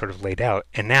areas sort of laid out,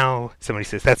 and now somebody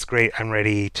says, that's great, I'm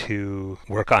ready to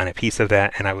work on a piece of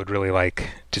that, and I would really like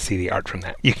to see the art from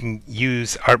that. You can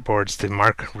use artboards to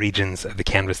mark regions of the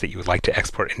canvas that you would like to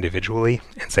export individually,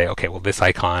 and say, okay, well, this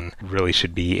icon really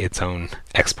should be its own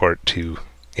export to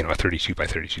a 32 by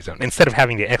 32 zone. Instead of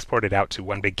having to export it out to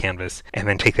one big canvas and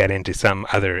then take that into some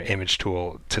other image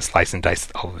tool to slice and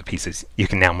dice all of the pieces, you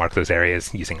can now mark those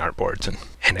areas using artboards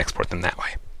and export them that way.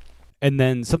 And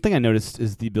then something I noticed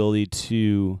is the ability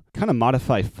to kind of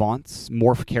modify fonts,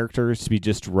 morph characters to be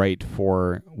just right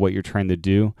for what you're trying to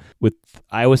do. With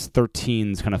iOS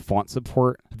 13's kind of font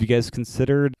support, have you guys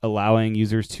considered allowing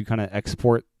users to kind of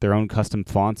export their own custom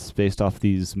fonts based off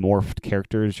these morphed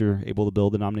characters you're able to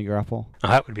build in OmniGraffle? Oh,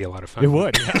 that would be a lot of fun. It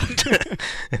would,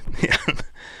 yeah.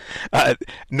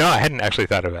 No, I hadn't actually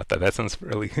thought about that. That sounds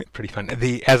really pretty fun.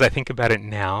 As I think about it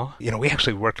now, we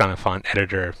actually worked on a font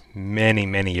editor many,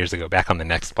 many years ago, back on the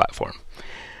Next platform.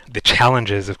 The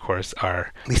challenges, of course,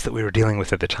 are, at least that we were dealing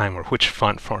with at the time, were which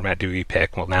font format do we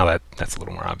pick? Well, now that's a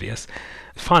little more obvious.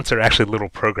 Fonts are actually little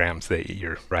programs that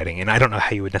you're writing, and I don't know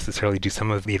how you would necessarily do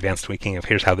some of the advanced tweaking of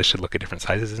here's how this should look at different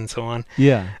sizes and so on.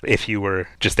 Yeah. If you were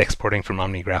just exporting from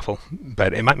OmniGraffle,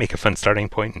 but it might make a fun starting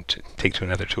point and to take to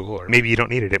another tool, or maybe you don't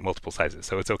need it at multiple sizes,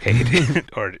 so it's okay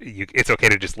it's okay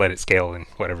to just let it scale in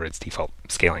whatever its default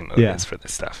scaling mode is for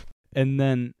this stuff. And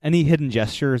then any hidden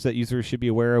gestures that users should be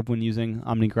aware of when using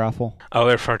OmniGraffle? Oh,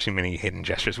 there are far too many hidden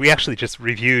gestures. We actually just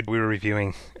we were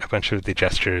reviewing a bunch of the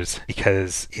gestures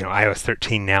because, iOS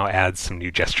 13 now adds some new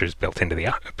gestures built into the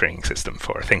operating system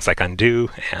for things like undo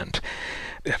and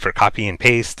for copy and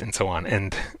paste and so on,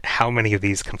 and how many of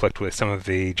these conflict with some of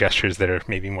the gestures that are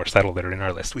maybe more subtle that are in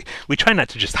our list. We try not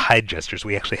to just hide gestures,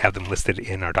 we actually have them listed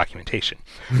in our documentation.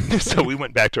 So we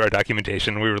went back to our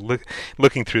documentation, we were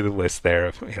looking through the list there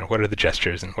of what are the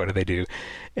gestures and what do they do,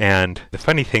 and the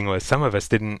funny thing was some of us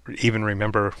didn't even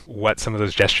remember what some of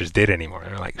those gestures did anymore.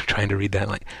 They're like trying to read that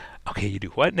like, okay, you do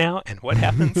what now and what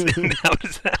happens and how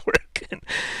does that work?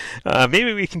 And,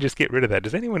 maybe we can just get rid of that.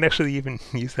 Does anyone actually even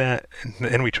use that?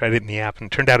 And we tried it in the app, and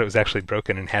it turned out it was actually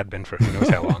broken and had been for who knows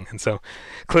how long. And so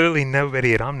clearly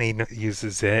nobody at Omni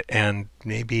uses it, and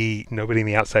maybe nobody in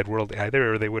the outside world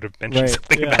either, or they would have mentioned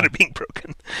something about it being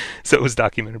broken. So it was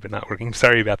documented but not working.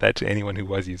 Sorry about that to anyone who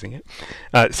was using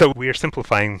it. So we are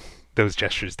simplifying those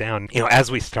gestures down.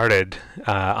 As we started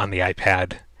on the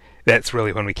iPad, that's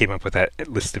really when we came up with that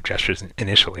list of gestures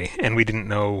initially, and we didn't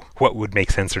know what would make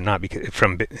sense or not, because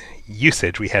from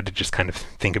usage we had to just kind of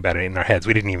think about it in our heads.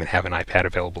 We didn't even have an iPad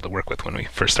available to work with when we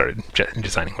first started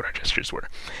designing what our gestures were.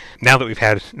 Now that we've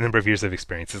had a number of years of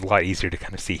experience, it's a lot easier to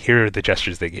kind of see, here are the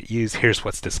gestures that get used, here's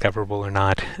what's discoverable or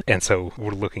not, and so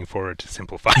we're looking forward to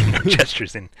simplifying our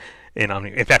gestures in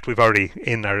Omni. In fact, we've already,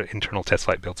 in our internal test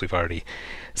flight builds, we've already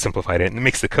simplified it, and it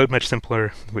makes the code much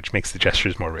simpler, which makes the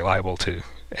gestures more reliable to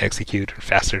execute or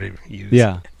faster to use.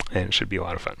 Yeah. And it should be a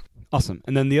lot of fun. Awesome.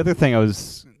 And then the other thing I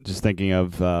was just thinking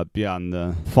of beyond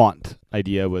the font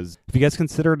idea was, have you guys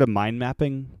considered a mind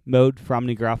mapping mode for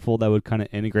OmniGraffle that would kind of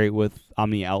integrate with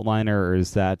OmniOutliner, or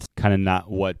is that kind of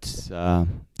not what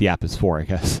the app is for, I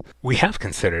guess? We have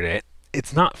considered it.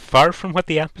 It's not far from what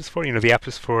the app is for. The app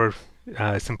is for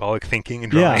symbolic thinking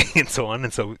and drawing and so on,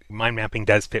 and so mind mapping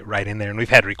does fit right in there, and we've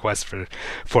had requests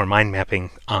for mind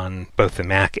mapping on both the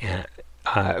Mac and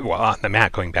on the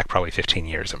Mac going back probably 15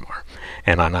 years or more,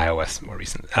 and on iOS more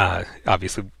recent.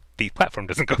 Obviously the platform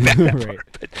doesn't go back that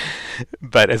far,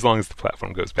 but as long as the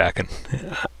platform goes back, and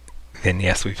then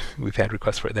yes, we've had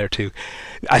requests for it there too.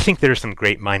 I think there are some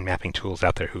great mind mapping tools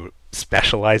out there who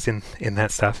specialize in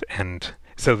that stuff, and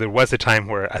so there was a time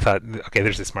where I thought, okay,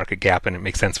 there's this market gap, and it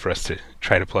makes sense for us to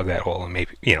try to plug that hole, and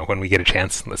maybe, when we get a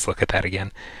chance, let's look at that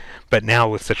again. But now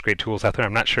with such great tools out there,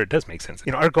 I'm not sure it does make sense.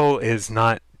 Our goal is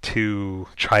not to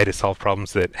try to solve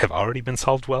problems that have already been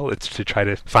solved well. It's to try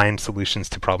to find solutions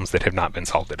to problems that have not been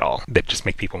solved at all, that just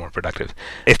make people more productive.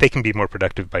 If they can be more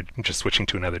productive by just switching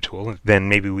to another tool, then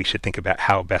maybe we should think about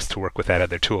how best to work with that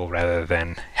other tool rather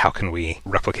than how can we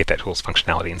replicate that tool's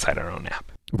functionality inside our own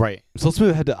app. Right. So let's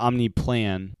move ahead to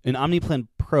OmniPlan. In OmniPlan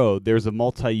Pro, there's a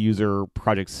multi-user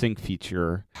project sync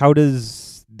feature. How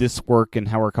does this work, and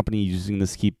how are companies using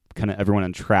this to keep kind of everyone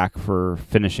on track for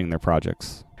finishing their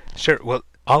projects? Sure. Well,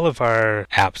 all of our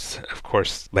apps, of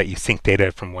course, let you sync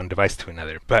data from one device to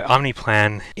another. But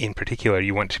OmniPlan, in particular,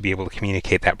 you want to be able to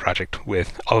communicate that project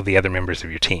with all of the other members of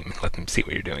your team and let them see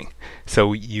what you're doing.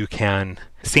 So you can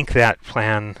sync that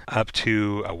plan up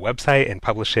to a website and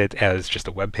publish it as just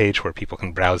a web page where people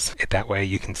can browse it that way.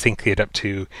 You can sync it up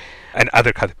to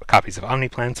other copies of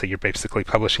OmniPlan, so you're basically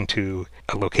publishing to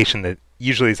a location that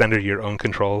usually is under your own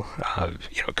control.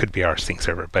 It could be our sync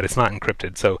server, but it's not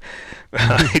encrypted. So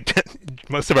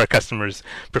most of our customers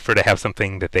prefer to have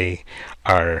something that they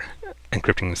are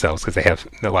encrypting themselves because they have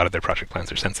a lot of their project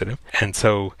plans are sensitive. And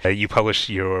so you publish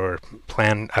your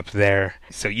plan up there.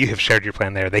 So you have shared your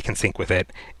plan there. They can sync with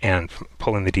it and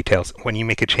pull in the details. When you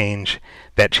make a change,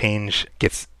 that change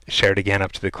gets shared again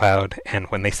up to the cloud, and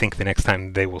when they sync the next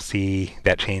time, they will see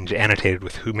that change annotated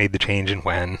with who made the change and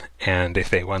when, and if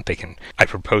they want, I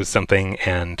propose something,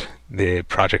 and the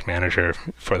project manager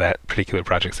for that particular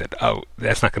project said, oh,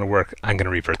 that's not going to work, I'm going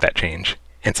to revert that change.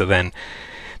 And so then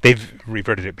they've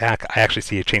reverted it back. I actually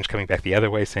see a change coming back the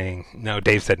other way saying, no,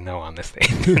 Dave said no on this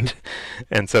thing.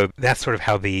 And so that's sort of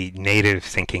how the native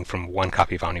syncing from one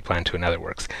copy of OmniPlan to another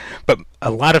works. But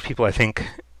a lot of people, I think,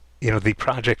 the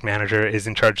project manager is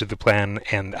in charge of the plan,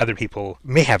 and other people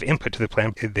may have input to the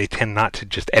plan. They tend not to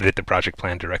just edit the project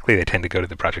plan directly. They tend to go to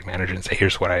the project manager and say,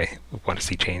 here's what I want to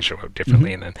see changed or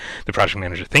differently. And then the project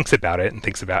manager thinks about it and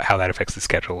thinks about how that affects the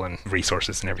schedule and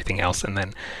resources and everything else, and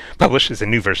then publishes a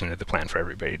new version of the plan for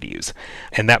everybody to use.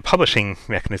 And that publishing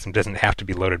mechanism doesn't have to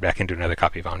be loaded back into another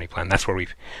copy of OmniPlan. That's where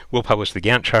we'll publish the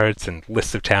Gantt charts and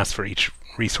lists of tasks for each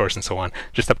resource and so on,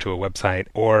 just up to a website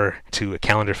or to a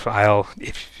calendar file.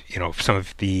 If some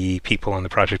of the people on the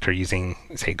project are using,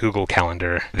 say, Google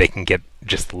Calendar, they can get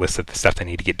just the list of the stuff they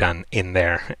need to get done in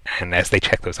there. And as they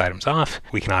check those items off,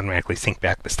 we can automatically sync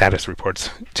back the status reports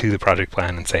to the project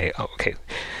plan and say, oh, okay,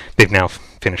 they've now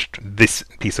finished this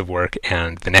piece of work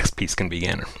and the next piece can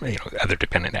begin, or other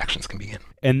dependent actions can begin.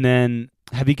 And then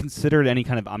have you considered any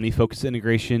kind of OmniFocus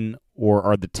integration, or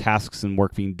are the tasks and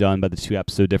work being done by the two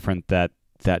apps so different that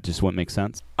just wouldn't make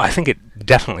sense? I think it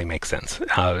definitely makes sense,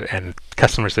 and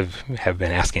customers have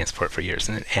been asking us for it for years,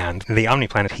 and the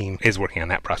OmniPlan team is working on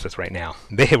that process right now.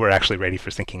 They were actually ready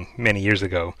for syncing many years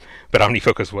ago, but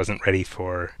OmniFocus wasn't ready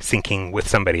for syncing with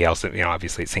somebody else.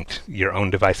 Obviously it synced your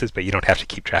own devices, but you don't have to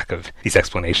keep track of these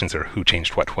explanations or who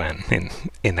changed what when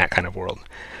in that kind of world.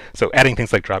 So adding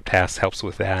things like drop tasks helps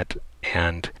with that.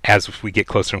 And as we get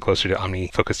closer and closer to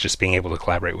OmniFocus just being able to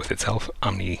collaborate with itself,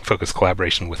 OmniFocus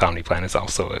collaboration with OmniPlan is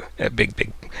also a big,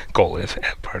 big goal as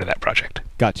part of that project.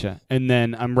 Gotcha. And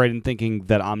then I'm right in thinking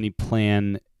that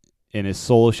OmniPlan in a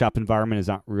solo shop environment is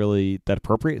not really that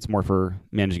appropriate. It's more for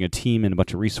managing a team and a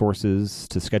bunch of resources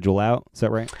to schedule out. Is that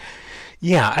right?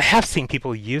 Yeah, I have seen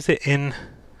people use it in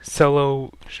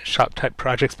solo shop type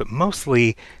projects, but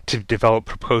mostly to develop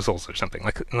proposals or something.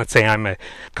 Like, let's say I'm a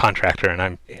contractor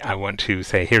and I want to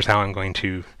say, here's how I'm going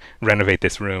to renovate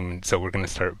this room. And so we're going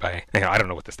to start by, I don't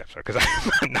know what the steps are because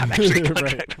I'm not actually a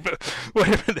contractor, but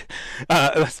whatever.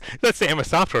 Let's say I'm a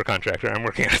software contractor. I'm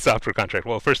working on a software contract.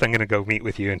 Well, first I'm going to go meet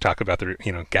with you and talk about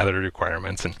gather the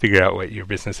requirements and figure out what your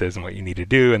business is and what you need to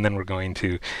do. And then we're going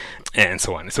to, and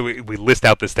so on. So we list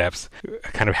out the steps,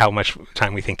 kind of how much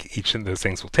time we think each of those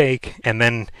things will take. And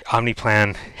then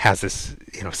OmniPlan has this,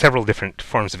 several different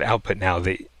forms of output now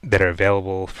that are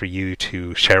available for you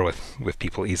to share with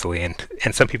people easily.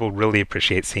 And some people really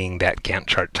appreciate seeing that Gantt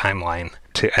chart timeline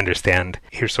to understand,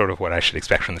 here's sort of what I should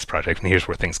expect from this project, and here's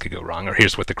where things could go wrong, or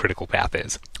here's what the critical path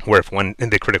is. Where if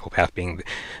the critical path being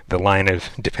the line of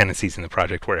dependencies in the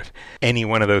project, where if any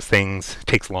one of those things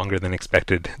takes longer than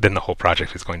expected, then the whole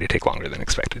project is going to take longer than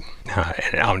expected.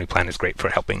 And OmniPlan is great for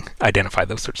helping identify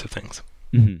those sorts of things.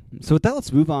 Mm-hmm. So with that,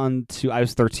 let's move on to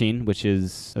iOS 13, which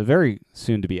is very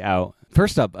soon to be out.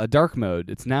 First up, a dark mode.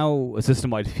 It's now a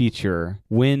system-wide feature.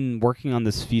 When working on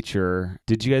this feature,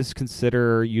 did you guys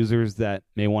consider users that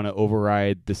may want to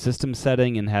override the system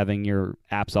setting and having your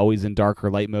apps always in dark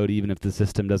or light mode, even if the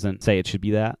system doesn't say it should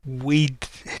be that? We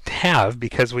have,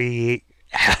 because we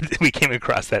came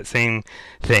across that same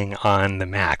thing on the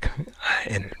Mac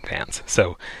in advance.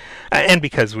 So, and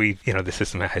because the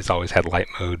system has always had light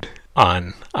mode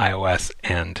on iOS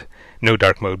and no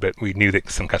dark mode, but we knew that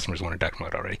some customers wanted dark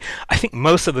mode already. I think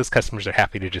most of those customers are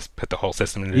happy to just put the whole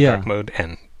system into dark mode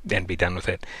and be done with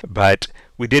it. But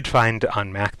we did find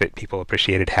on Mac that people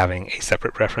appreciated having a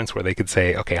separate preference where they could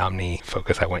say, okay,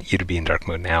 OmniFocus, I want you to be in dark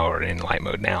mode now or in light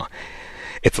mode now.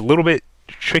 It's a little bit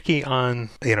tricky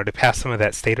on, to pass some of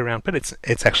that state around, but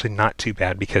it's actually not too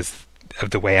bad because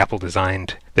of the way Apple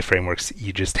designed the frameworks.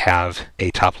 You just have a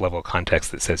top-level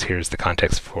context that says, here's the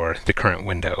context for the current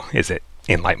window. Is it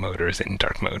in light mode or is it in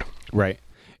dark mode? Right.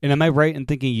 And am I right in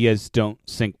thinking you guys don't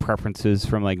sync preferences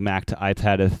from like Mac to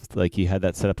iPad? If like you had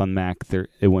that set up on Mac,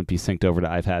 it wouldn't be synced over to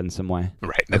iPad in some way?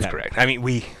 Right, that's correct. I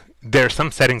mean, there are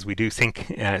some settings we do sync,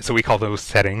 so we call those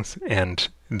settings, and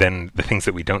then the things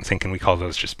that we don't sync, and we call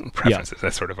those just preferences.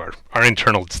 That's sort of our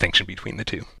internal distinction between the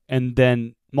two. And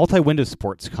then multi-window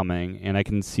support's coming, and I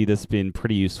can see this being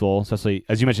pretty useful, especially,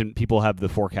 as you mentioned, people have the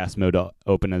forecast mode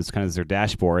open as kind of their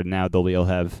dashboard, and now they'll be able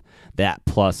to have that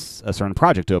plus a certain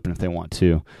project open if they want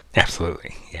to.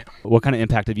 Absolutely, yeah. What kind of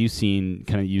impact have you seen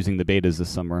kind of using the betas this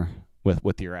summer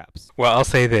with your apps? Well, I'll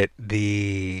say that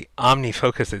the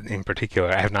OmniFocus in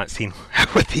particular, I have not seen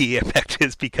what the effect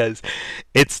is because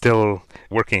it's still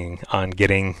working on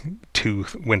getting two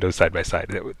windows side by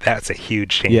side. That's a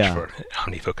huge change for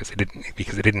OmniFocus.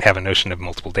 Because it didn't have a notion of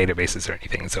multiple databases or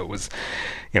anything, so it was,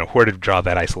 where to draw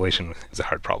that isolation is a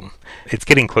hard problem. It's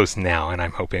getting close now, and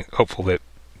I'm hopeful that,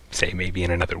 say, maybe in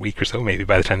another week or so, maybe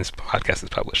by the time this podcast is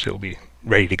published, it'll be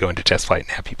ready to go into test flight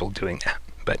and have people doing that.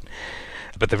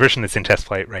 But the version that's in test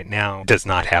flight right now does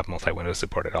not have multi-window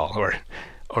support at all,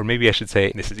 or maybe I should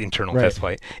say this is internal test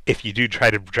flight. If you do try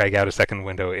to drag out a second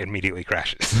window, it immediately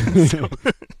crashes.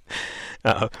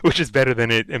 Which is better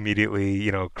than it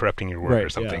immediately, corrupting your work or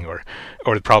something, or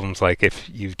the problems like if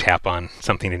you tap on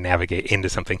something to navigate into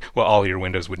something, well, all your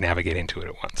windows would navigate into it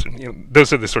at once. And,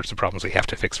 those are the sorts of problems we have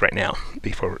to fix right now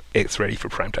before it's ready for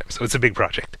prime time. So it's a big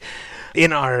project.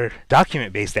 In our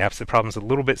document-based apps, the problem's a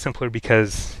little bit simpler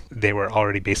because they were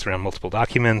already based around multiple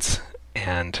documents,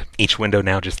 and each window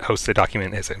now just hosts a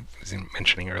document, as I was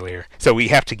mentioning earlier. So we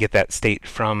have to get that state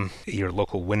from your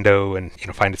local window and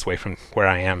find its way from where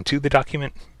I am to the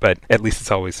document, but at least it's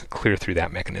always clear through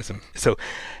that mechanism. So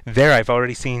there I've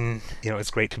already seen,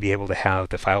 it's great to be able to have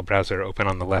the file browser open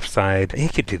on the left side. You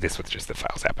could do this with just the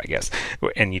Files app, I guess,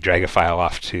 and you drag a file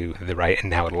off to the right, and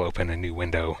now it'll open a new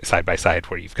window side by side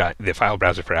where you've got the file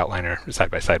browser for Outliner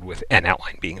side by side with an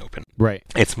outline being open. Right.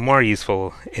 It's more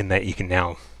useful in that you can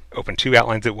now open 2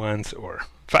 outlines at once or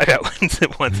 5 outlines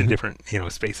at once in different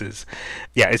spaces.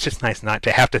 Yeah, it's just nice not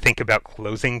to have to think about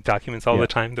closing documents all the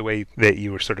time the way that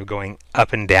you were sort of going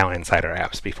up and down inside our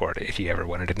apps before if you ever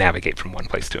wanted to navigate from one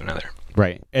place to another.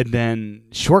 Right. And then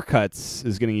Shortcuts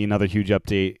is getting another huge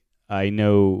update. I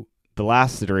know the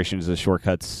last iterations of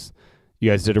Shortcuts, you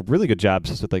guys did a really good job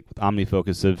just with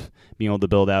OmniFocus of being able to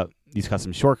build out these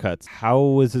custom shortcuts.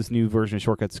 How is this new version of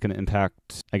Shortcuts going to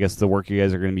impact, I guess, the work you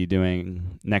guys are going to be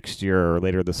doing next year or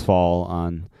later this fall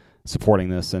on supporting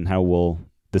this, and how will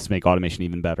this make automation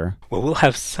even better? Well, we'll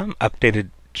have some updated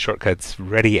shortcuts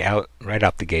right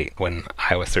out the gate when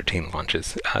iOS 13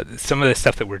 launches. Some of the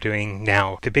stuff that we're doing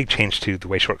now, the big change to the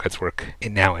way shortcuts work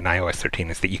now in iOS 13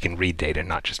 is that you can read data,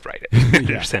 not just write it,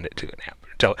 or send it to an app.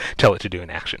 Tell it to do an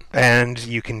action, and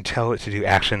you can tell it to do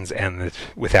actions and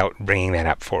without bringing that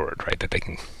app forward, right? That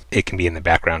it can be in the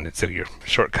background, and so your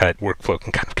shortcut workflow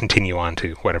can kind of continue on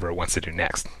to whatever it wants to do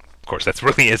next. Of course, that's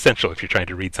really essential if you're trying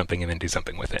to read something and then do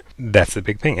something with it. That's the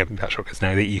big thing about shortcuts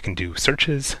now, that you can do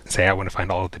searches. Say, I want to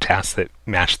find all of the tasks that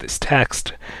match this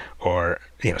text, or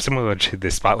similar to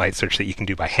the Spotlight search that you can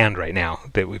do by hand right now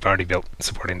that we've already built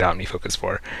supporting OmniFocus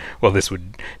for. Well, this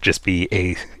would just be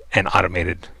an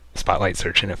automated Spotlight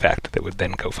search, in effect, that would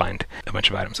then go find a bunch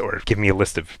of items, or give me a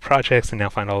list of projects and now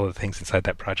find all of the things inside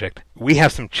that project. We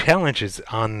have some challenges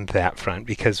on that front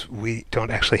because we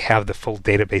don't actually have the full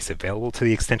database available to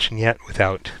the extension yet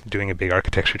without doing a big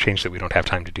architecture change that we don't have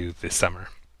time to do this summer.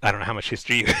 I don't know how much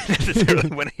history you necessarily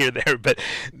want to hear there, but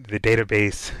the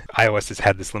database, iOS has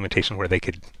had this limitation where they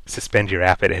could suspend your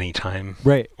app at any time,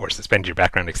 right, or suspend your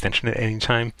background extension at any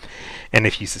time. And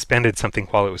if you suspended something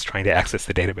while it was trying to access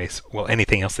the database, well,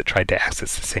 anything else that tried to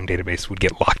access the same database would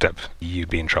get locked up.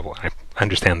 You'd be in trouble. I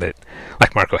understand that,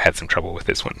 like Marco had some trouble with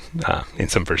this one in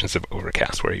some versions of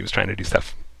Overcast, where he was trying to do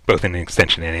stuff both in an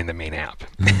extension and in the main app,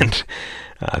 and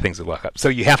things would lock up. So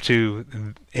you have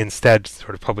to instead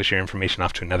sort of publish your information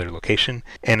off to another location,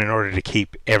 and in order to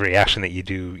keep every action that you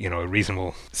do, a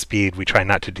reasonable speed, we try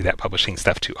not to do that publishing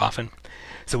stuff too often.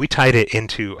 So we tied it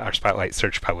into our Spotlight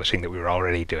search publishing that we were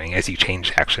already doing. As you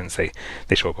change actions, they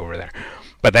show up over there.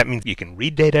 But that means you can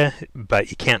read data, but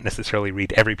you can't necessarily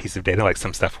read every piece of data, like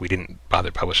some stuff we didn't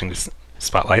bother publishing to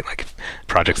Spotlight, like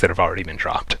projects that have already been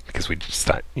dropped, because we just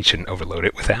thought you shouldn't overload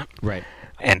it with that. Right.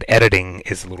 And editing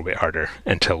is a little bit harder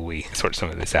until we sort some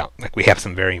of this out. Like, we have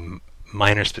some very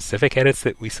minor specific edits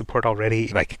that we support already,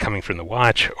 like coming from the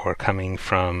watch or coming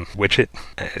from widget,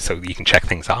 so you can check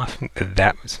things off.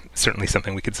 That was certainly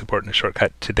something we could support in a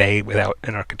shortcut today without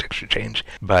an architecture change.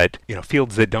 But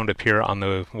fields that don't appear on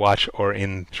the watch or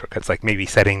in shortcuts, like maybe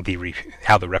setting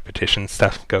how the repetition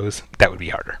stuff goes, that would be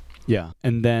harder. Yeah.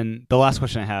 And then the last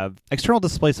question I have, external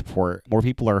display support. More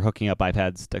people are hooking up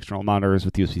iPads to external monitors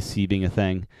with USB-C being a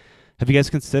thing. Have you guys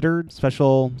considered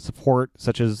special support,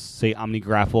 such as, say,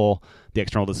 OmniGraffle? The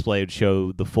external display would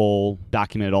show the full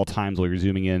document at all times while you're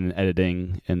zooming in and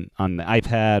editing on the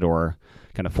iPad, or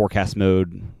kind of forecast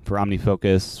mode for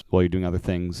OmniFocus while you're doing other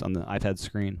things on the iPad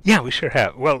screen? Yeah, we sure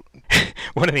have. Well,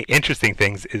 one of the interesting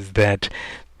things is that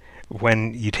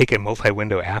when you take a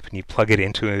multi-window app and you plug it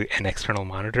into an external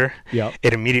monitor, Yep.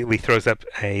 it immediately throws up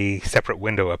a separate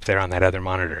window up there on that other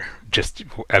monitor, just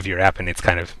of your app in its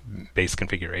kind of base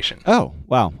configuration. Oh,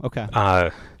 wow. Okay.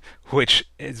 Which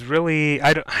is really,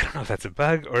 I don't know if that's a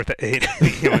bug or that in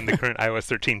the current iOS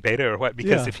 13 beta or what,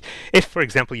 because if, for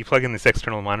example, you plug in this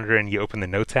external monitor and you open the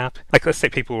Notes app, like let's say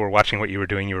people were watching what you were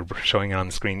doing, you were showing it on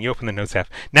the screen, you open the Notes app,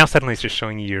 now suddenly it's just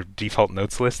showing you your default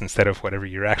Notes list instead of whatever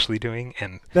you're actually doing,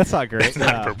 and that's not great. that's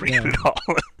not appropriate at all.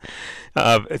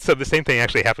 So the same thing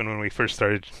actually happened when we first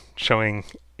started showing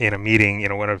in a meeting,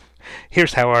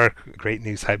 here's how our great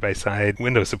new side-by-side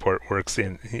window support works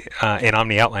in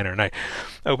OmniOutliner. And I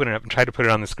open it up and try to put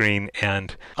it on the screen,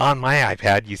 and on my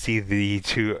iPad, you see the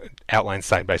two outlines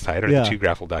side-by-side, or the two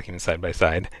Graffle documents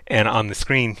side-by-side. And on the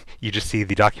screen, you just see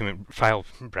the document file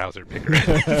browser picker.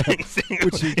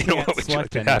 Which you can't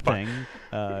select anything.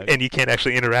 And you can't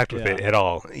actually interact with it at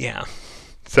all. Yeah.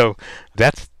 So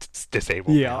that's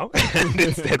disabled now. And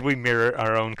instead we mirror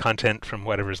our own content from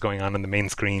whatever's going on the main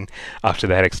screen off to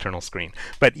that external screen.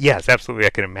 But yes, absolutely, I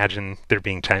can imagine there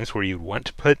being times where you want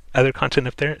to put other content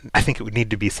up there. I think it would need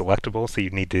to be selectable, so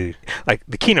you'd need to, like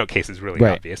the Keynote case is really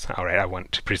obvious. All right, I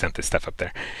want to present this stuff up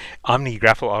there.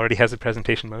 OmniGraffle already has a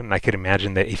presentation mode, and I could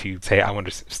imagine that if you say, I want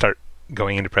to start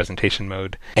going into presentation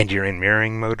mode and you're in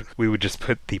mirroring mode, we would just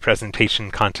put the presentation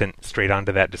content straight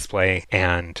onto that display,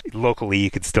 and locally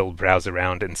you could still browse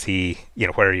around and see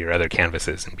where are your other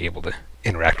canvases and be able to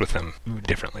interact with them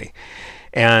differently.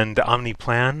 And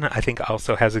OmniPlan, I think,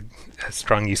 also has a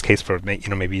strong use case for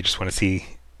maybe you just want to see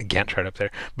a Gantt chart up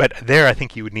there, but there I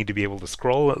think you would need to be able to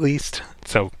scroll at least.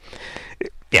 So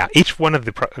yeah, each one of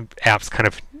the apps kind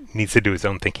of needs to do its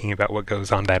own thinking about what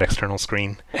goes on that external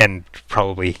screen, and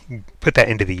probably put that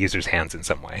into the user's hands in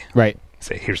some way. Right.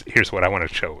 Say, here's what I want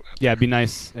to show. Yeah, it'd be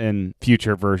nice in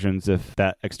future versions if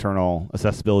that external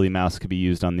accessibility mouse could be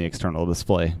used on the external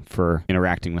display for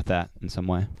interacting with that in some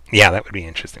way. Yeah, that would be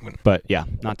interesting. But yeah,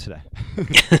 not today.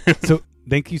 So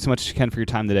thank you so much, Ken, for your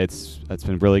time today. It's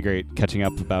been really great catching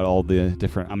up about all the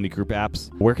different Omni Group apps.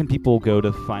 Where can people go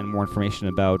to find more information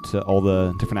about all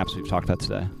the different apps we've talked about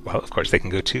today? Well, of course, they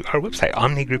can go to our website,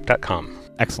 omnigroup.com.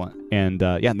 Excellent. And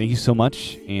thank you so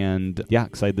much. And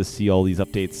excited to see all these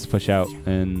updates push out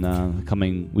in the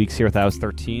coming weeks here with iOS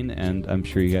 13. And I'm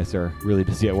sure you guys are really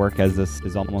busy at work as this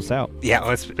is almost out. Yeah, well,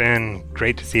 it's been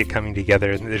great to see it coming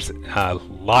together. There's a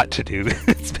lot to do.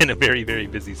 It's been a very, very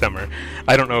busy summer.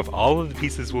 I don't know if all of the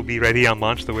pieces will be ready on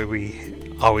launch the way we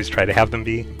always try to have them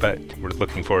be, but we're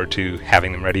looking forward to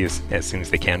having them ready as soon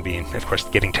as they can be, and of course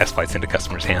getting test flights into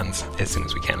customers' hands as soon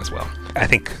as we can as well. I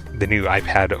think the new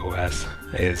iPad OS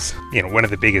is one of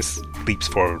the biggest leaps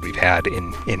forward we've had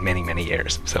in many, many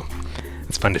years. So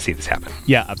it's fun to see this happen.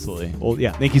 Yeah, absolutely. Well,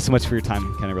 thank you so much for your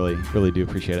time, Ken. I really, really do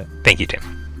appreciate it. Thank you, Tim.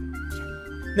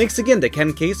 Thanks again to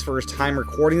Ken Case for his time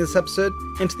recording this episode,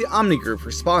 and to the Omni Group for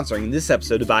sponsoring this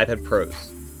episode of iPad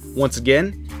Pros. Once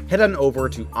again, head on over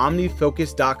to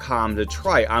OmniFocus.com to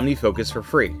try OmniFocus for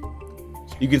free.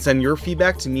 You can send your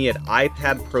feedback to me at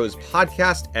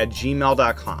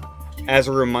iPadProsPodcast@gmail.com. As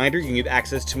a reminder, you can get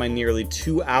access to my nearly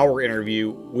 2-hour interview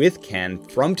with Ken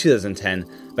from 2010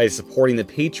 by supporting the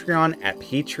Patreon at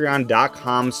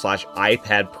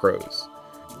patreon.com/iPadPros.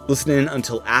 Listen in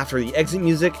until after the exit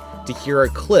music to hear a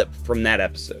clip from that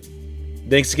episode.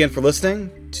 Thanks again for listening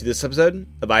to this episode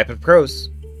of iPad Pros.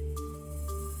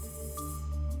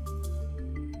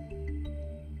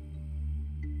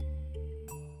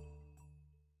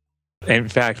 In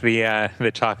fact,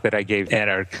 the talk that I gave at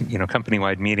our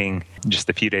company-wide meeting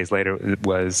just a few days later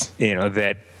was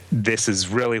that this is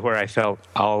really where I felt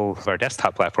all of our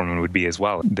desktop platform would be as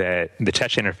well. That the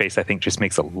touch interface, I think, just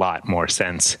makes a lot more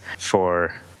sense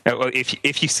for. Well,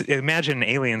 if you imagine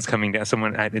aliens coming down,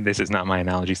 this is not my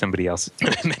analogy, somebody else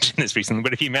mentioned this recently,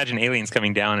 but if you imagine aliens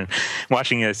coming down and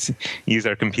watching us use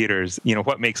our computers,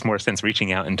 what makes more sense,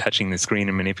 reaching out and touching the screen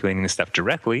and manipulating the stuff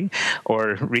directly,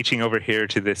 or reaching over here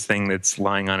to this thing that's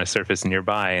lying on a surface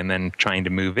nearby and then trying to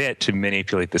move it to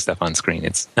manipulate the stuff on screen?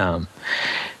 It's or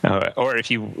if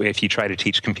you try to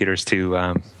teach computers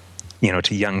to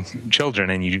to young children,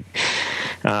 and you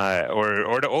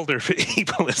or to older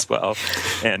people as well,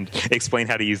 and explain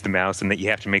how to use the mouse, and that you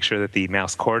have to make sure that the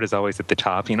mouse cord is always at the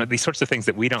top. These sorts of things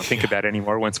that we don't think about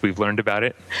anymore once we've learned about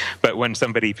it. But when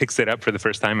somebody picks it up for the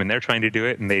first time and they're trying to do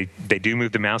it, and they do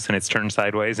move the mouse and it's turned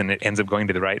sideways and it ends up going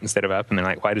to the right instead of up, and they're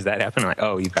like, why does that happen? I'm like,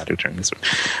 oh, you've got to turn this one,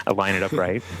 align it up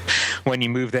right. When you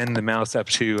move then the mouse up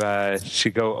to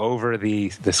go over the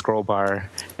scroll bar,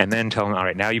 and then tell them, all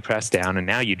right, now you press down, and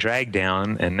now you drag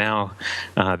down, and now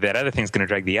that other thing's going to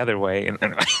drag the other way. And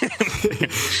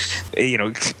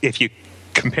if you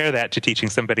compare that to teaching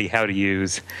somebody how to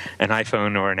use an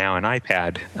iPhone or now an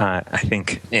iPad, I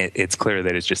think it's clear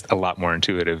that it's just a lot more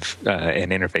intuitive an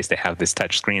interface to have this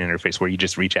touch screen interface where you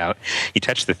just reach out, you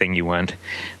touch the thing you want,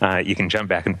 you can jump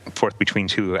back and forth between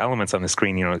two elements on the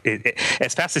screen.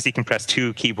 As fast as you can press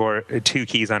two keys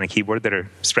on a keyboard that are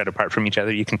spread apart from each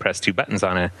other, you can press two buttons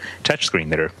on a touch screen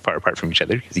that are far apart from each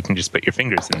other, because you can just put your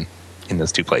fingers in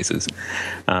those two places.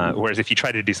 Whereas if you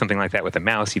try to do something like that with a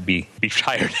mouse, you'd be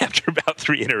tired after about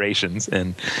 3 iterations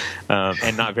and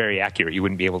not very accurate. You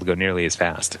wouldn't be able to go nearly as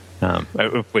fast.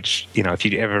 Which,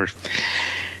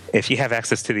 if you have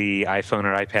access to the iPhone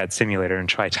or iPad simulator and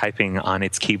try typing on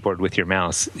its keyboard with your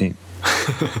mouse,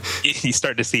 you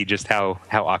start to see just how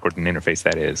awkward an interface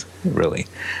that is, really.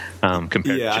 Compared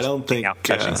to just I don't think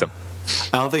touching something.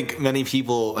 I don't think many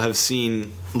people have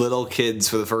seen little kids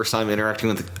for the first time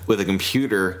interacting with a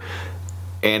computer,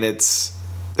 and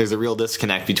there's a real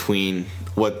disconnect between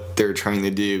what they're trying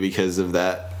to do because of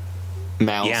that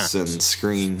mouse and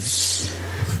screen.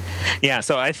 Yeah,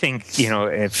 so I think,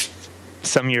 if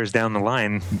some years down the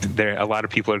line, a lot of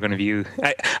people are going to view...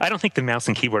 I don't think the mouse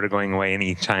and keyboard are going away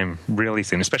anytime really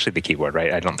soon, especially the keyboard,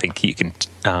 right? I don't think you can...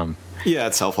 Yeah,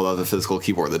 it's helpful to have the physical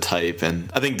keyboard to type,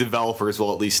 and I think developers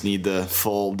will at least need the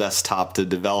full desktop to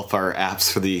develop our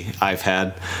apps for the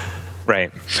iPad.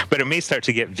 Right, but it may start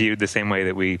to get viewed the same way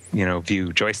that we, view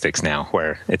joysticks now,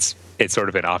 where it's sort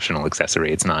of an optional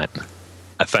accessory. It's not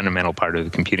a fundamental part of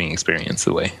the computing experience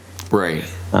the way. Right.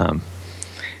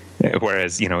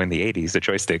 Whereas, in the 80s, a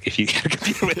joystick, if you had a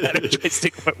computer without a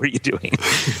joystick, what were you doing?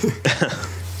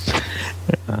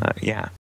 Yeah.